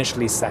I had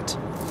initially set.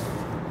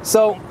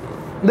 So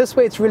this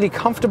way it's really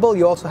comfortable.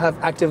 You also have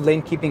active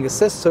lane keeping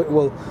assist, so it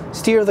will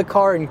steer the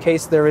car in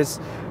case there is,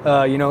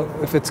 you know,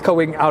 if it's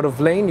going out of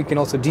lane. You can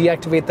also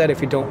deactivate that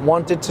if you don't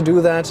want it to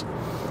do that.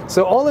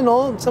 So all in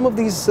all, some of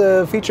these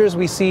features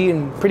we see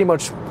in pretty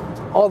much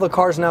all the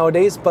cars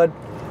nowadays, but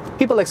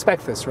people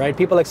expect this, right?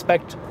 People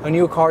expect a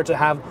new car to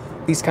have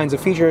these kinds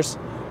of features,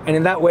 and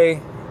in that way,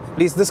 at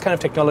least this kind of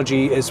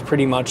technology is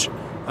pretty much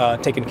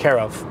taken care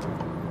of.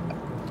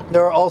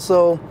 There are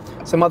also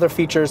some other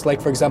features,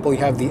 like for example, you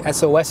have the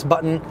SOS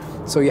button,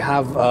 so you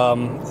have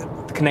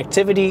the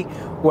connectivity,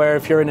 where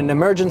if you're in an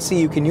emergency,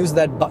 you can use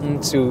that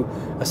button to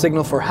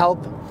signal for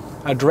help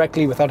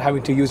directly without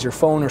having to use your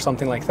phone or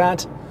something like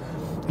that.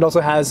 It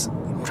also has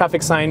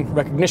traffic sign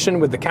recognition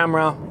with the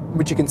camera,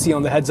 which you can see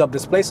on the heads-up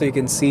display, so you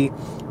can see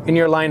in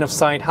your line of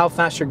sight how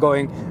fast you're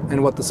going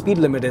and what the speed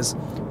limit is,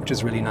 which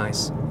is really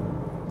nice.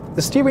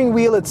 The steering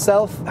wheel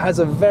itself has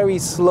a very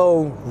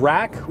slow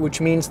rack,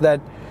 which means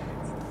that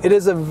it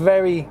is a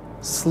very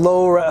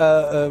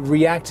slow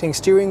reacting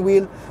steering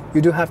wheel.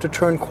 You do have to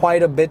turn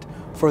quite a bit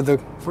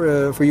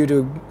for you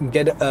to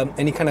get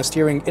any kind of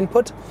steering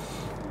input.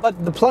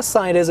 But the plus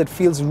side is it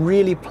feels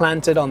really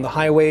planted on the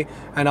highway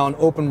and on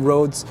open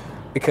roads,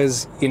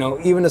 because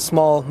even a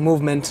small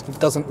movement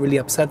doesn't really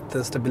upset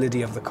the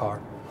stability of the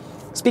car.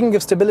 Speaking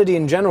of stability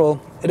in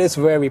general, it is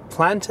very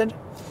planted.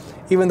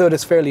 Even though it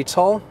is fairly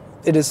tall,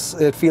 it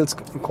feels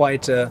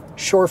quite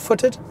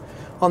sure-footed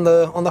on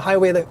the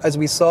highway, as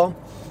we saw.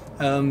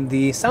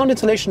 The sound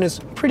insulation is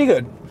pretty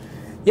good.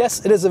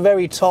 Yes, it is a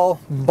very tall,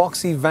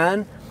 boxy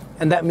van,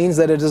 and that means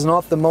that it is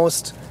not the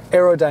most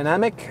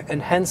aerodynamic,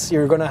 and hence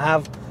you're going to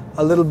have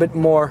a little bit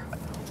more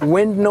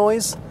wind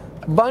noise.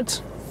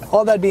 But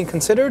all that being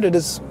considered, it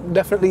is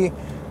definitely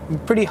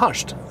pretty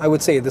hushed, I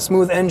would say. The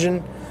smooth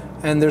engine,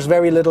 and there's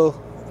very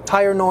little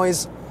tire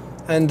noise,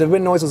 and the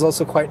wind noise is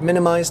also quite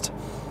minimized.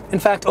 In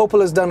fact,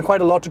 Opel has done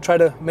quite a lot to try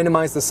to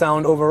minimize the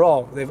sound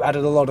overall. They've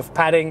added a lot of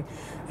padding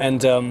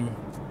and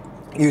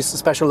used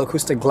special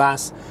acoustic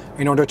glass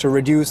in order to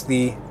reduce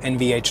the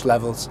NVH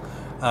levels,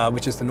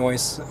 which is the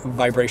noise,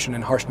 vibration,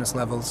 and harshness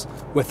levels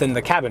within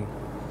the cabin.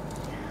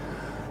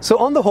 So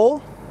on the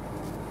whole,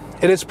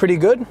 it is pretty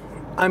good.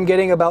 I'm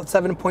getting about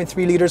 7.3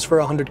 liters for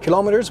 100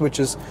 kilometers, which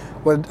is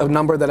a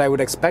number that I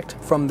would expect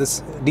from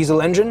this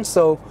diesel engine.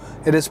 So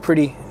it is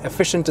pretty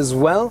efficient as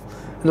well.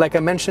 And like I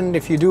mentioned,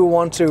 if you do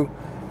want to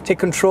take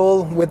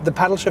control with the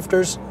paddle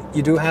shifters,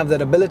 you do have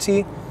that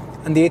ability.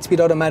 And the 8-speed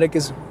automatic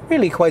is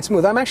really quite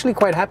smooth. I'm actually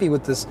quite happy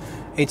with this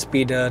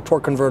 8-speed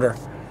torque converter.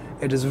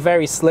 It is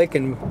very slick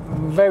and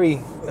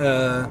very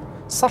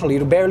subtle.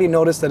 You barely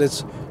notice that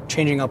it's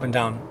changing up and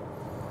down.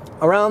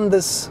 Around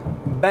this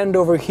bend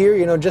over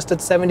here, just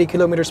at 70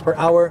 kilometers per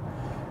hour,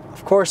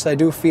 of course I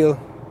do feel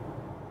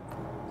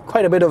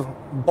quite a bit of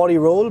body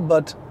roll,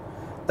 but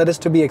that is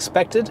to be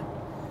expected.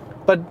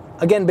 But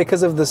again,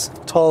 because of this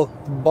tall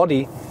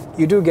body,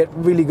 you do get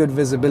really good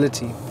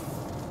visibility.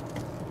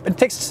 It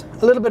takes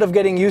a little bit of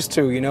getting used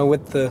to,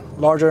 with the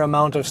larger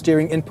amount of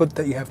steering input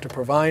that you have to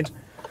provide.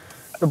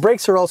 The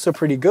brakes are also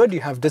pretty good. You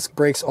have disc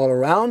brakes all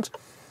around,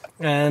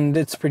 and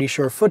it's pretty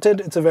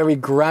sure-footed. It's a very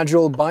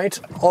gradual bite,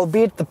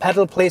 albeit the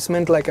pedal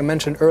placement, like I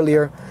mentioned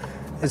earlier,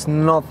 is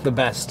not the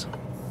best.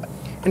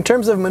 In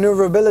terms of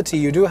maneuverability,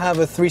 you do have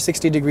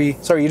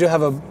you do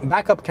have a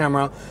backup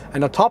camera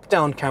and a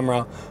top-down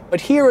camera,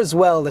 but here as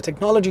well, the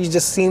technology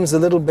just seems a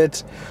little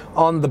bit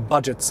on the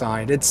budget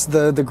side. It's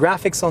the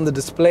graphics on the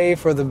display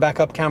for the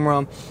backup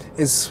camera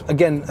is,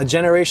 again, a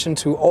generation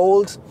too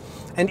old,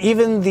 and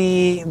even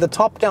the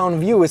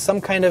top-down view is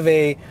some kind of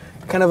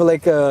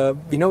like a,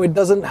 it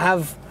doesn't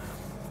have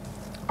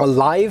a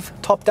live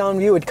top-down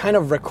view. It kind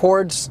of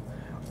records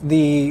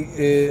the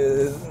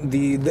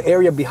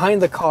area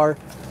behind the car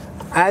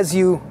as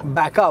you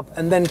back up,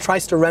 and then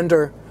tries to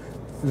render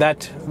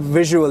that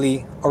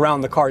visually around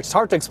the car. It's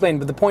hard to explain,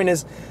 but the point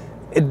is,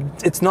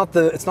 it's not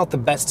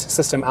the best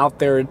system out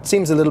there. It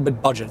seems a little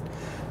bit budget.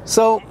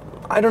 So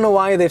I don't know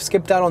why they've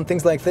skipped out on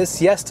things like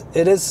this. Yes,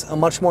 it is a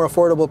much more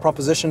affordable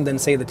proposition than,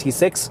 say, the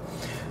T6,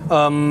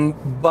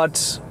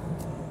 but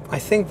I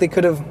think they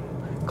could have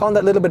gone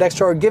that little bit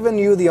extra, or given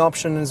you the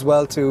option as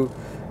well to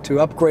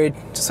upgrade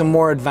to some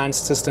more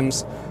advanced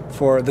systems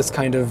for this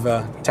kind of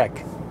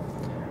tech.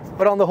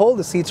 But on the whole,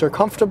 the seats are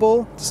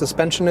comfortable, the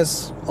suspension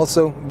is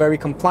also very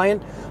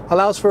compliant,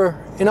 allows for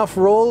enough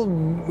roll,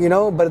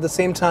 but at the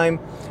same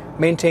time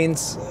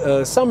maintains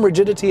some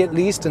rigidity at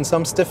least and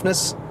some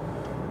stiffness.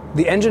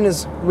 The engine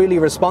is really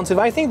responsive.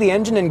 I think the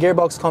engine and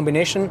gearbox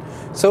combination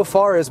so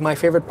far is my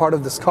favorite part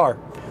of this car.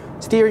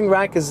 Steering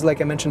rack is,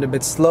 like I mentioned, a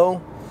bit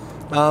slow,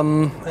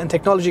 and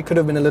technology could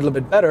have been a little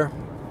bit better,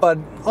 but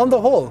on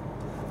the whole,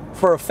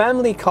 for a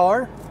family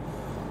car,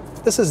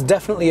 this is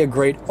definitely a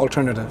great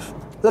alternative.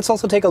 Let's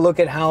also take a look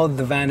at how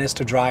the van is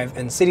to drive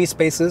in city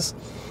spaces.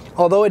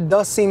 Although it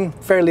does seem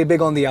fairly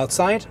big on the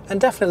outside,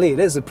 and definitely it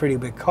is a pretty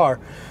big car,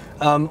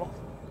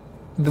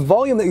 the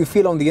volume that you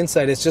feel on the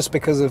inside is just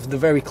because of the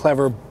very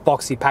clever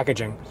boxy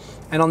packaging.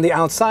 And on the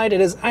outside,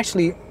 it is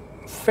actually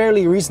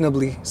fairly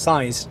reasonably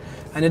sized,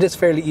 and it is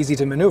fairly easy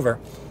to maneuver.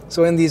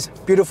 So in these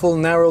beautiful,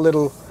 narrow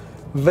little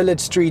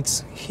village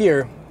streets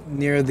here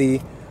near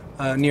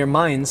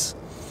mines,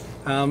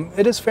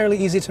 it is fairly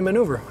easy to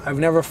maneuver. I've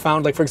never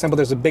found, like for example,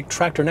 there's a big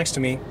tractor next to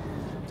me.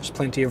 There's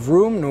plenty of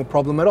room, no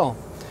problem at all.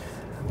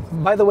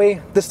 By the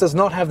way, this does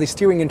not have the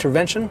steering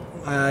intervention.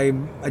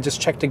 I just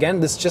checked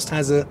again. This just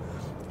has a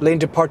lane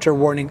departure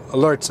warning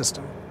alert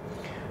system.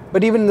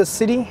 But even in the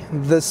city,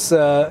 this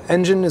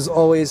engine is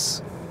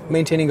always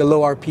maintaining a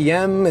low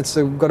RPM. It's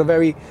got a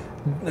very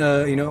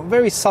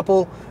very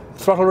supple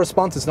throttle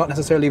response. It's not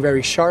necessarily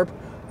very sharp.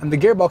 And the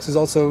gearbox is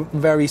also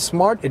very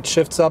smart. It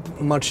shifts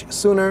up much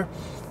sooner.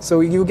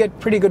 So you get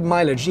pretty good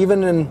mileage.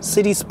 Even in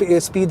city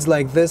speeds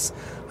like this,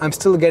 I'm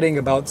still getting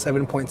about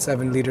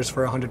 7.7 liters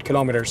for 100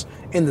 kilometers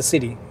in the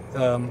city.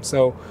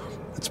 So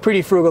it's a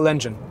pretty frugal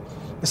engine.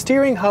 The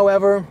steering,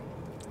 however,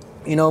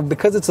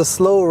 because it's a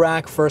slow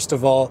rack, first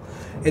of all,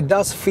 it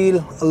does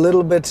feel a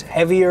little bit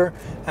heavier,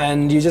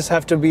 and you just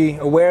have to be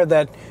aware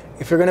that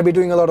if you're going to be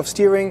doing a lot of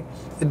steering,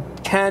 it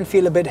can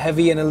feel a bit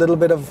heavy and a little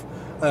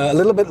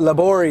bit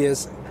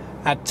laborious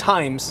at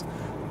times.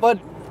 But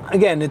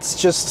again,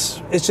 it's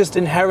just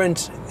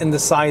inherent in the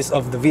size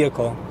of the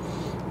vehicle.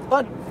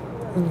 But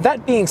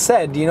that being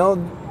said,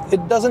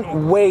 it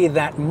doesn't weigh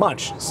that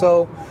much,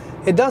 so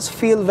it does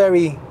feel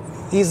very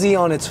easy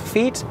on its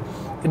feet.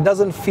 It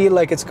doesn't feel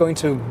like it's going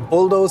to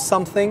bulldoze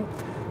something.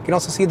 You can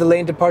also see the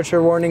lane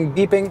departure warning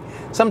beeping.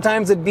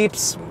 Sometimes it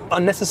beeps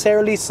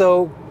unnecessarily,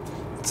 so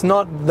it's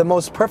not the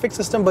most perfect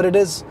system, but it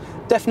is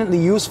definitely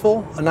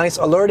useful. A nice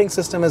alerting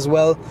system as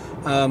well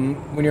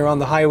when you're on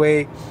the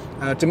highway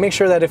to make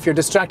sure that if you're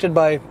distracted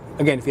by,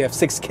 again, if you have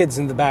 6 kids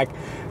in the back,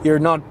 you're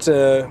not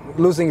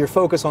losing your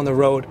focus on the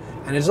road,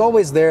 and it's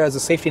always there as a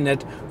safety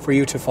net for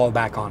you to fall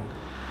back on.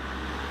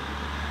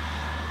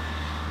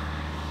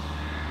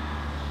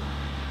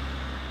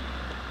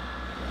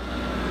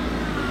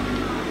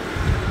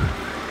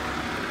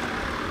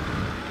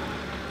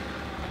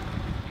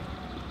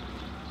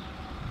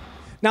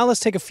 Now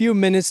let's take a few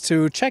minutes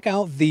to check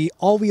out the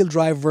all-wheel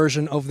drive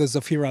version of the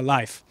Zafira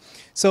Life.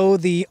 So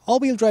the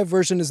all-wheel drive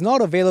version is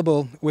not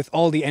available with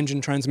all the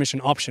engine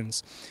transmission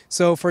options.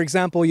 So for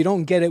example, you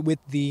don't get it with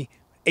the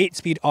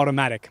 8-speed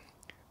automatic.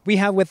 We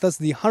have with us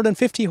the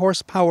 150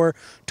 horsepower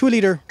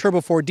 2-liter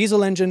turbo 4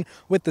 diesel engine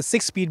with the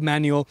 6-speed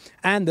manual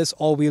and this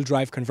all-wheel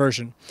drive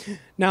conversion.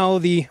 Now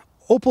the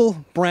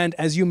Opel brand,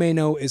 as you may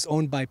know, is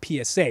owned by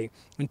PSA,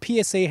 and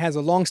PSA has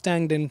a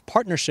long-standing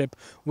partnership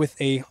with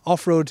a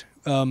off-road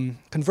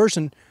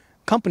conversion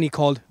company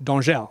called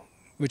Vauxhall,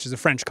 which is a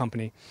French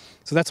company.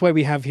 So that's why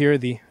we have here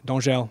the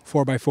Vauxhall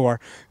 4x4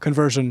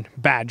 conversion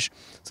badge.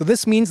 So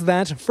this means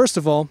that, first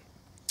of all,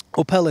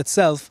 Opel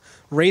itself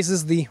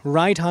raises the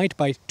ride height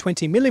by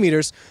 20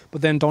 millimeters,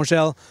 but then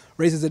Vauxhall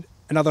raises it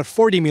another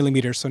 40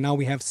 millimeters. So now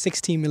we have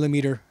 16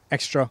 millimeter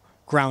extra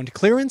ground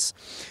clearance.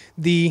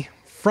 The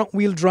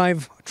front-wheel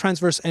drive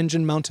transverse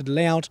engine mounted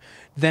layout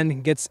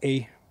then gets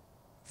a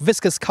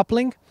viscous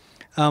coupling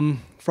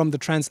from the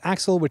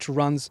transaxle, which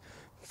runs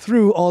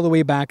through all the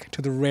way back to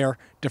the rear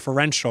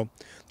differential.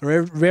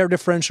 The rear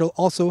differential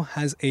also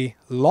has a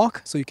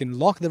lock, so you can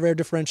lock the rear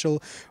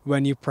differential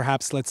when you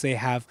perhaps, let's say,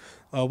 have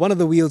one of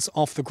the wheels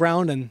off the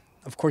ground, and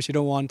of course you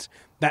don't want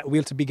that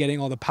wheel to be getting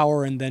all the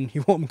power and then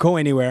you won't go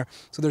anywhere.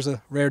 So there's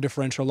a rear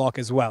differential lock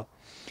as well.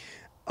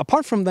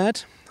 Apart from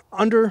that,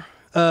 under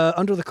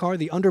the car,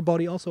 the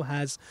underbody also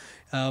has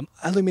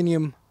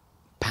aluminum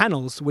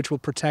panels which will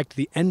protect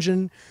the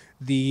engine,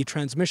 the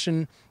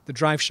transmission, the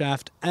drive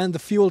shaft, and the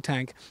fuel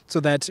tank, so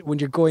that when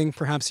you're going,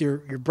 perhaps you're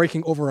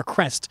braking over a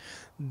crest,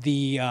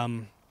 the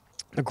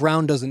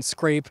ground doesn't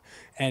scrape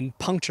and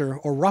puncture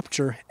or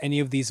rupture any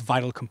of these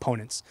vital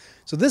components.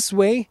 So this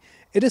way,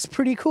 it is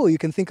pretty cool. You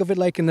can think of it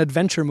like an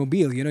adventure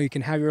mobile. You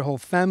can have your whole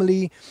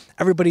family,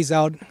 everybody's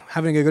out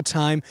having a good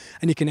time,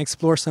 and you can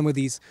explore some of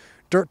these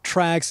dirt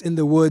tracks in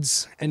the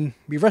woods and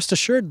be rest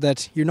assured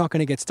that you're not going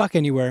to get stuck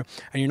anywhere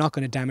and you're not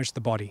going to damage the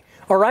body.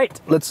 All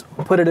right, let's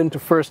put it into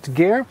first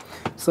gear.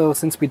 So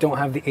since we don't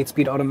have the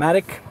 8-speed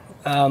automatic,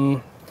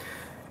 I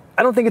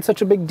don't think it's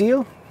such a big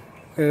deal.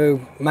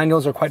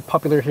 Manuals are quite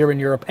popular here in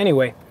Europe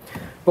anyway.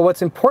 But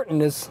what's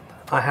important is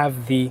I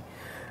have the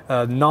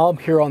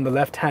knob here on the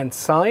left-hand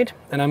side,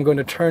 and I'm going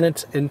to turn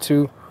it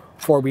into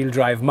 4-wheel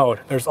drive mode.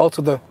 There's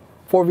also the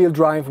 4-wheel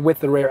drive with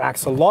the rear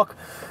axle lock,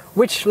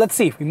 which, let's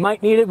see, we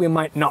might need it, we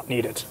might not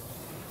need it.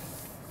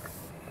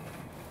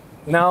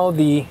 Now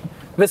the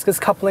viscous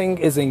coupling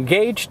is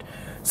engaged.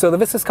 So the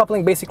viscous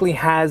coupling basically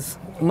has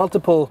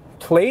multiple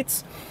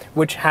plates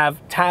which have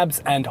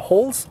tabs and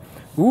holes.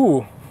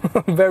 Ooh,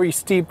 very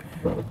steep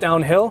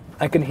downhill.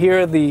 I can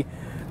hear the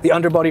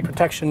underbody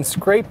protection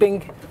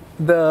scraping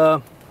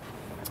the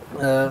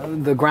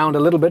ground a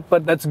little bit,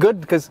 but that's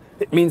good because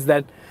it means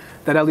that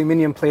that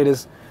aluminum plate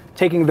is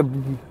taking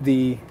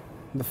the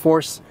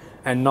force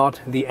and not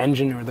the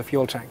engine or the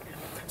fuel tank.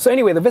 So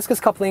anyway, the viscous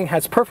coupling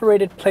has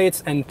perforated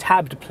plates and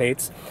tabbed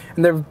plates,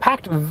 and they're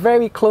packed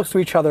very close to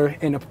each other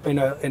in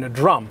a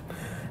drum.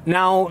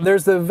 Now,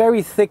 there's a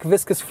very thick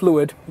viscous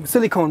fluid,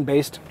 silicone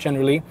based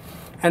generally,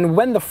 and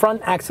when the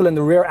front axle and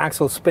the rear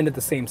axle spin at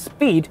the same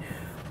speed,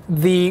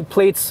 the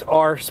plates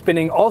are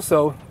spinning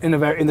also in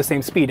the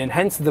same speed, and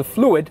hence the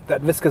fluid, that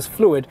viscous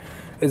fluid,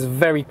 is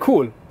very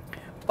cool.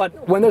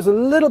 But when there's a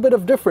little bit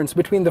of difference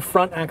between the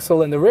front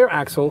axle and the rear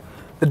axle,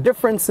 the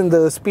difference in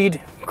the speed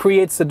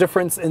creates a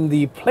difference in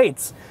the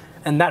plates,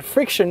 and that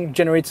friction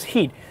generates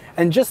heat.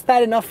 And just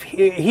that enough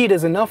heat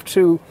is enough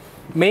to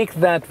make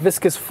that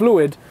viscous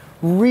fluid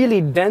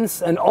really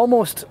dense and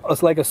almost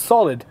like a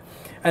solid.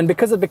 And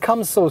because it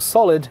becomes so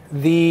solid,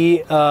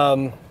 the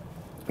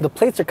the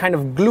plates are kind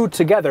of glued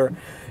together,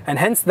 and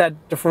hence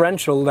that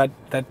differential,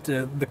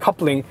 the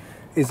coupling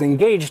is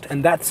engaged,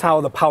 and that's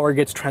how the power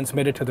gets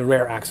transmitted to the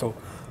rear axle.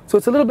 So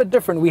it's a little bit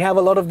different. We have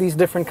a lot of these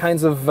different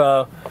kinds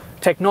of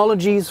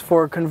technologies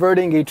for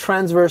converting a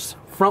transverse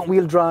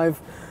front-wheel drive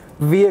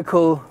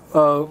vehicle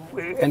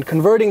and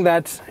converting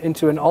that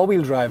into an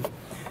all-wheel drive.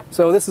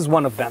 So this is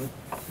one of them.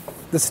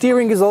 The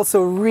steering is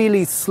also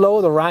really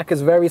slow. The rack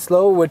is very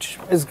slow, which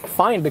is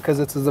fine because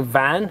it's a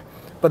van,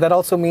 but that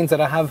also means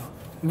that I have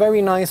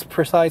very nice,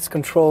 precise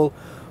control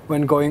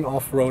when going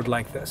off-road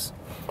like this.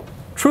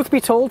 Truth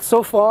be told,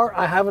 so far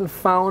I haven't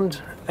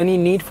found any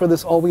need for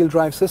this all-wheel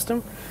drive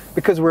system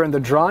because we're in the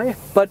dry,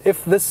 but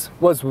if this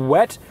was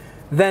wet,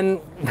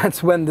 then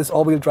that's when this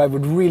all-wheel drive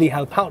would really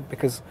help out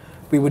because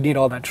we would need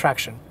all that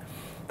traction.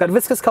 That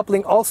viscous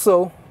coupling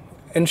also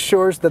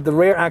ensures that the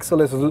rear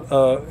axle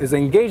is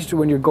engaged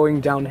when you're going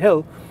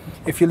downhill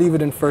if you leave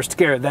it in first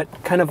gear.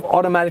 That kind of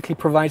automatically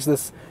provides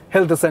this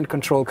hill descent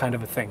control kind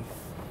of a thing.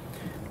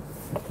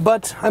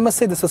 But I must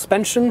say the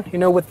suspension, you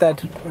know, with that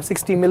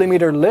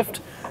 60mm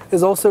lift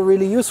is also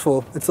really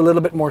useful. It's a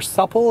little bit more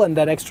supple, and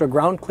that extra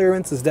ground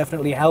clearance is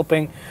definitely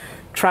helping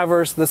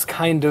traverse this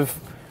kind of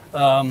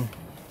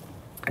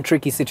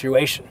tricky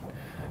situation.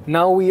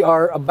 Now we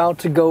are about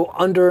to go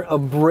under a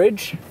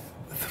bridge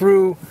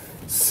through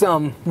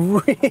some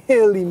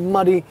really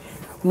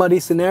muddy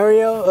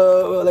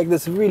scenario, like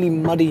this really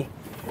muddy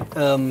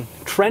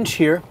trench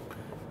here,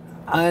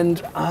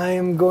 and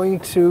I'm going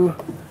to,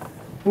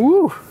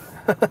 woo,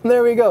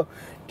 there we go.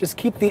 Just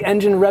keep the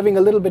engine revving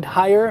a little bit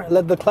higher,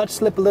 let the clutch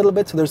slip a little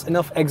bit so there's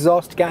enough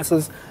exhaust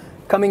gases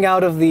coming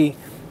out of the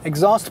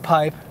exhaust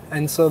pipe,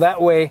 and so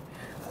that way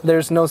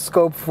there's no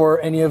scope for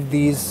any of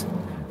these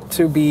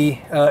to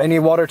be, any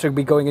water to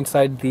be going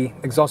inside the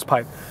exhaust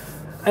pipe.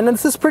 And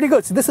this is pretty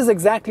good. So this is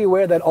exactly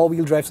where that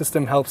all-wheel drive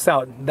system helps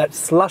out. That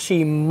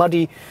slushy,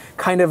 muddy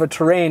kind of a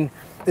terrain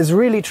is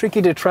really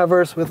tricky to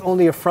traverse with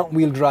only a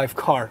front-wheel drive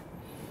car.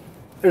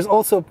 There's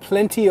also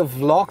plenty of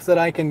lock that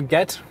I can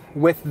get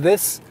with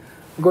this.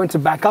 I'm going to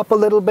back up a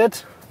little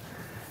bit,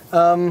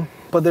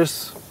 but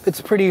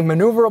it's pretty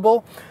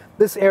maneuverable.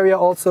 This area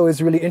also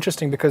is really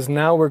interesting because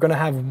now we're going to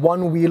have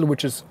one wheel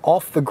which is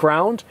off the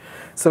ground.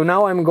 So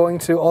now I'm going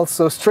to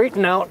also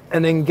straighten out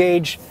and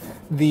engage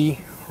the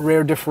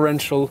rear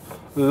differential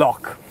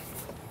lock.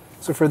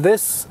 So for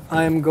this,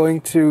 I'm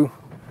going to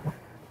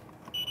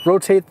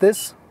rotate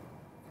this,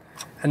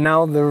 and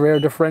now the rear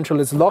differential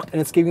is locked, and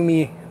it's giving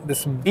me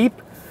this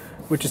beep,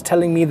 which is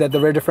telling me that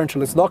the rear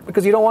differential is locked,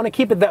 because you don't want to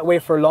keep it that way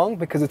for long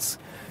because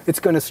it's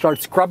going to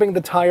start scrubbing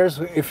the tires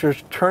if you're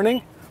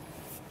turning.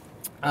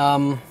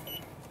 And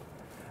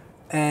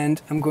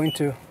I'm going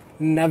to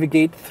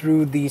navigate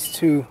through these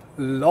two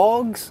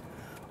logs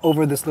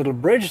over this little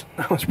bridge.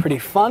 That was pretty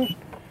fun.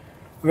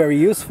 Very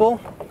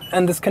useful.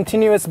 And this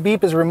continuous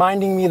beep is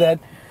reminding me that,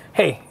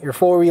 hey, your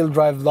four-wheel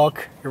drive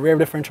lock, your rear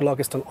differential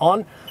lock is still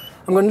on.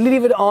 I'm going to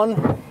leave it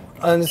on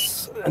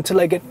until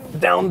I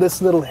get down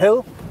this little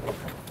hill.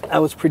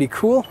 That was pretty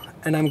cool,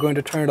 and I'm going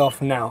to turn it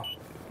off now.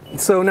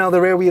 So now the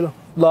rear wheel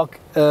lock,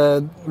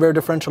 rear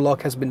differential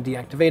lock has been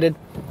deactivated.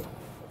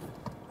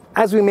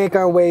 As we make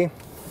our way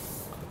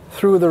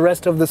through the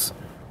rest of this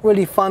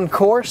really fun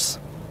course,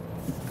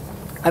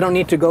 I don't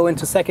need to go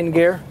into second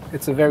gear.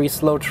 It's a very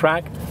slow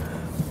track.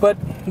 But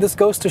this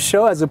goes to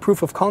show as a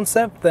proof of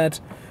concept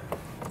that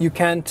you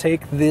can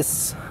take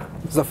this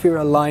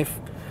Zafira Life,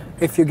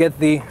 if you get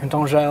the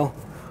Vauxhall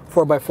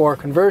 4x4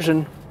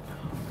 conversion,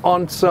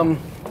 on some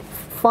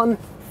fun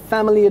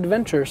family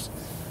adventures.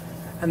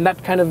 And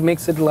that kind of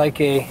makes it like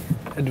a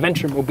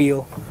adventure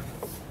mobile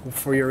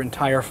for your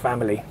entire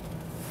family.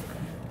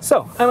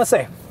 So, I must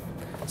say,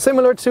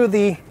 similar to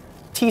the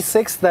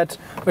T6 that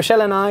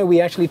Michelle and I,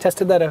 we actually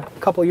tested that a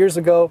couple years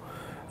ago.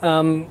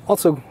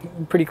 Also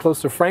pretty close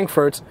to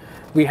Frankfurt,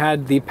 we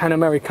had the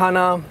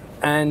Panamericana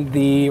and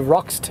the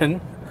Roxton,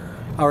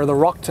 or the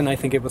Rockton I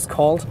think it was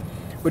called,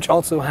 which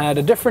also had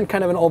a different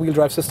kind of an all-wheel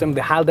drive system,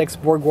 the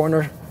Haldex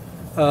Borg-Warner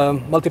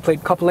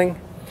multiplate coupling.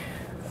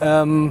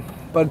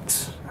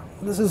 But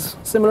this is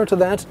similar to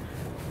that,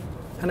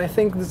 and I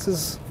think this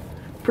is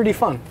pretty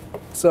fun.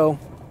 So,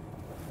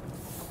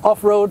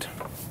 off-road,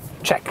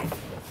 check.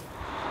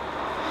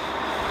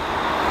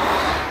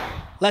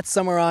 Let's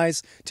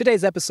summarize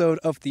today's episode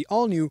of the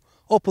all-new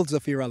Opel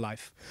Zafira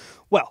Life.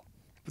 Well,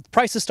 with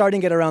prices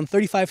starting at around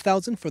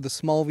 $35,000 for the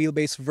small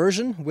wheelbase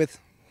version with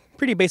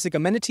pretty basic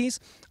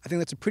amenities, I think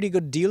that's a pretty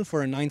good deal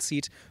for a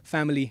 9-seat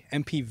family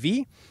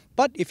MPV.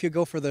 But if you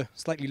go for the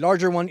slightly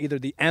larger one, either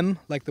the M,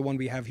 like the one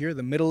we have here,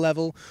 the middle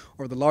level,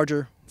 or the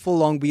larger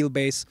full-long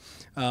wheelbase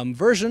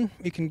version,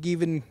 you can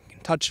even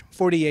touch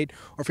 48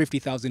 or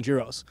 50,000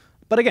 euros.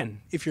 But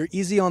again, if you're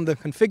easy on the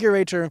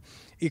configurator,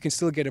 you can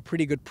still get a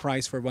pretty good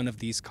price for one of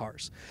these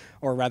cars,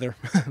 or rather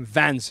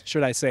vans,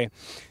 should I say.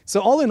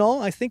 So all in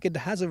all, I think it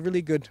has a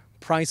really good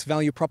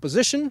price-value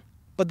proposition,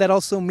 but that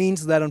also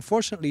means that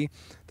unfortunately,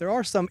 there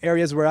are some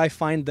areas where I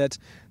find that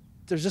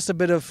there's just a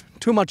bit of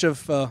too much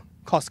of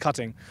cost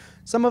cutting.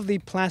 Some of the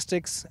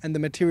plastics and the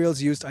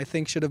materials used, I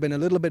think, should have been a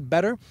little bit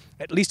better,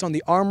 at least on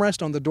the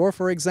armrest on the door,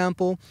 for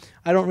example.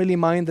 I don't really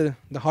mind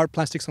the hard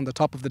plastics on the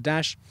top of the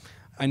dash.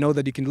 I know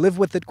that you can live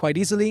with it quite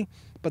easily,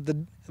 but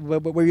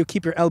where you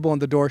keep your elbow on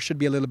the door should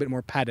be a little bit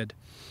more padded.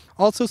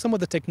 Also, some of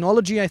the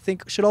technology, I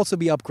think, should also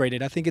be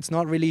upgraded. I think it's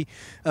not really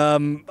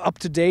up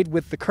to date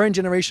with the current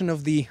generation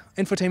of the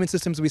infotainment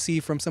systems we see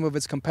from some of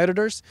its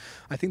competitors.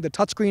 I think the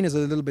touchscreen is a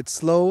little bit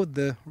slow.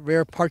 The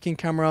rear parking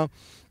camera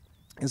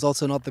is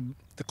also not the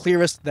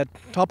clearest. That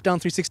top-down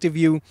 360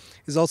 view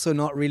is also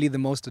not really the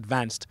most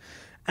advanced.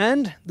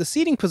 And the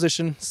seating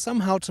position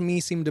somehow to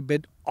me seemed a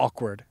bit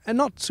awkward. And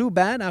not too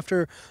bad.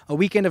 After a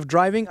weekend of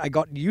driving, I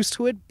got used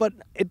to it, but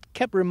it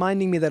kept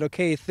reminding me that,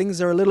 okay, things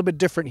are a little bit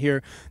different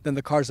here than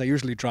the cars I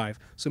usually drive.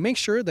 So make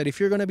sure that if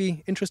you're going to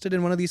be interested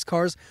in one of these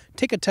cars,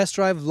 take a test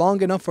drive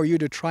long enough for you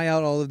to try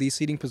out all of these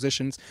seating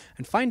positions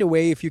and find a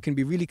way if you can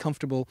be really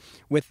comfortable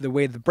with the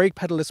way the brake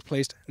pedal is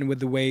placed and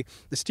with the way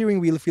the steering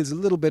wheel feels a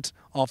little bit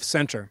off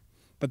center.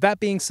 But that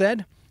being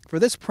said, for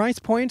this price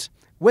point,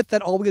 with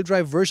that all-wheel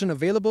drive version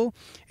available,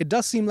 it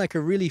does seem like a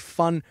really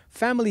fun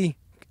family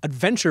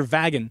adventure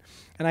wagon.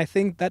 And I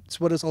think that's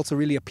what is also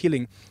really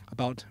appealing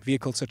about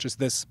vehicles such as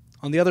this.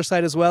 On the other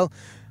side as well,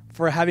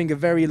 for having a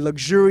very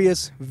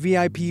luxurious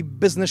VIP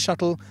business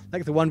shuttle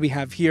like the one we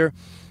have here,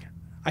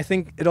 I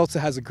think it also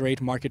has a great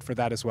market for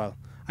that as well.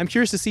 I'm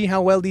curious to see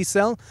how well these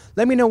sell.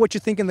 Let me know what you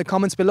think in the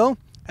comments below.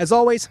 As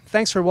always,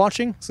 thanks for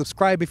watching.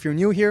 Subscribe if you're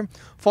new here.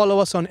 Follow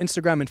us on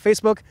Instagram and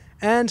Facebook.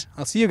 And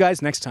I'll see you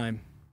guys next time.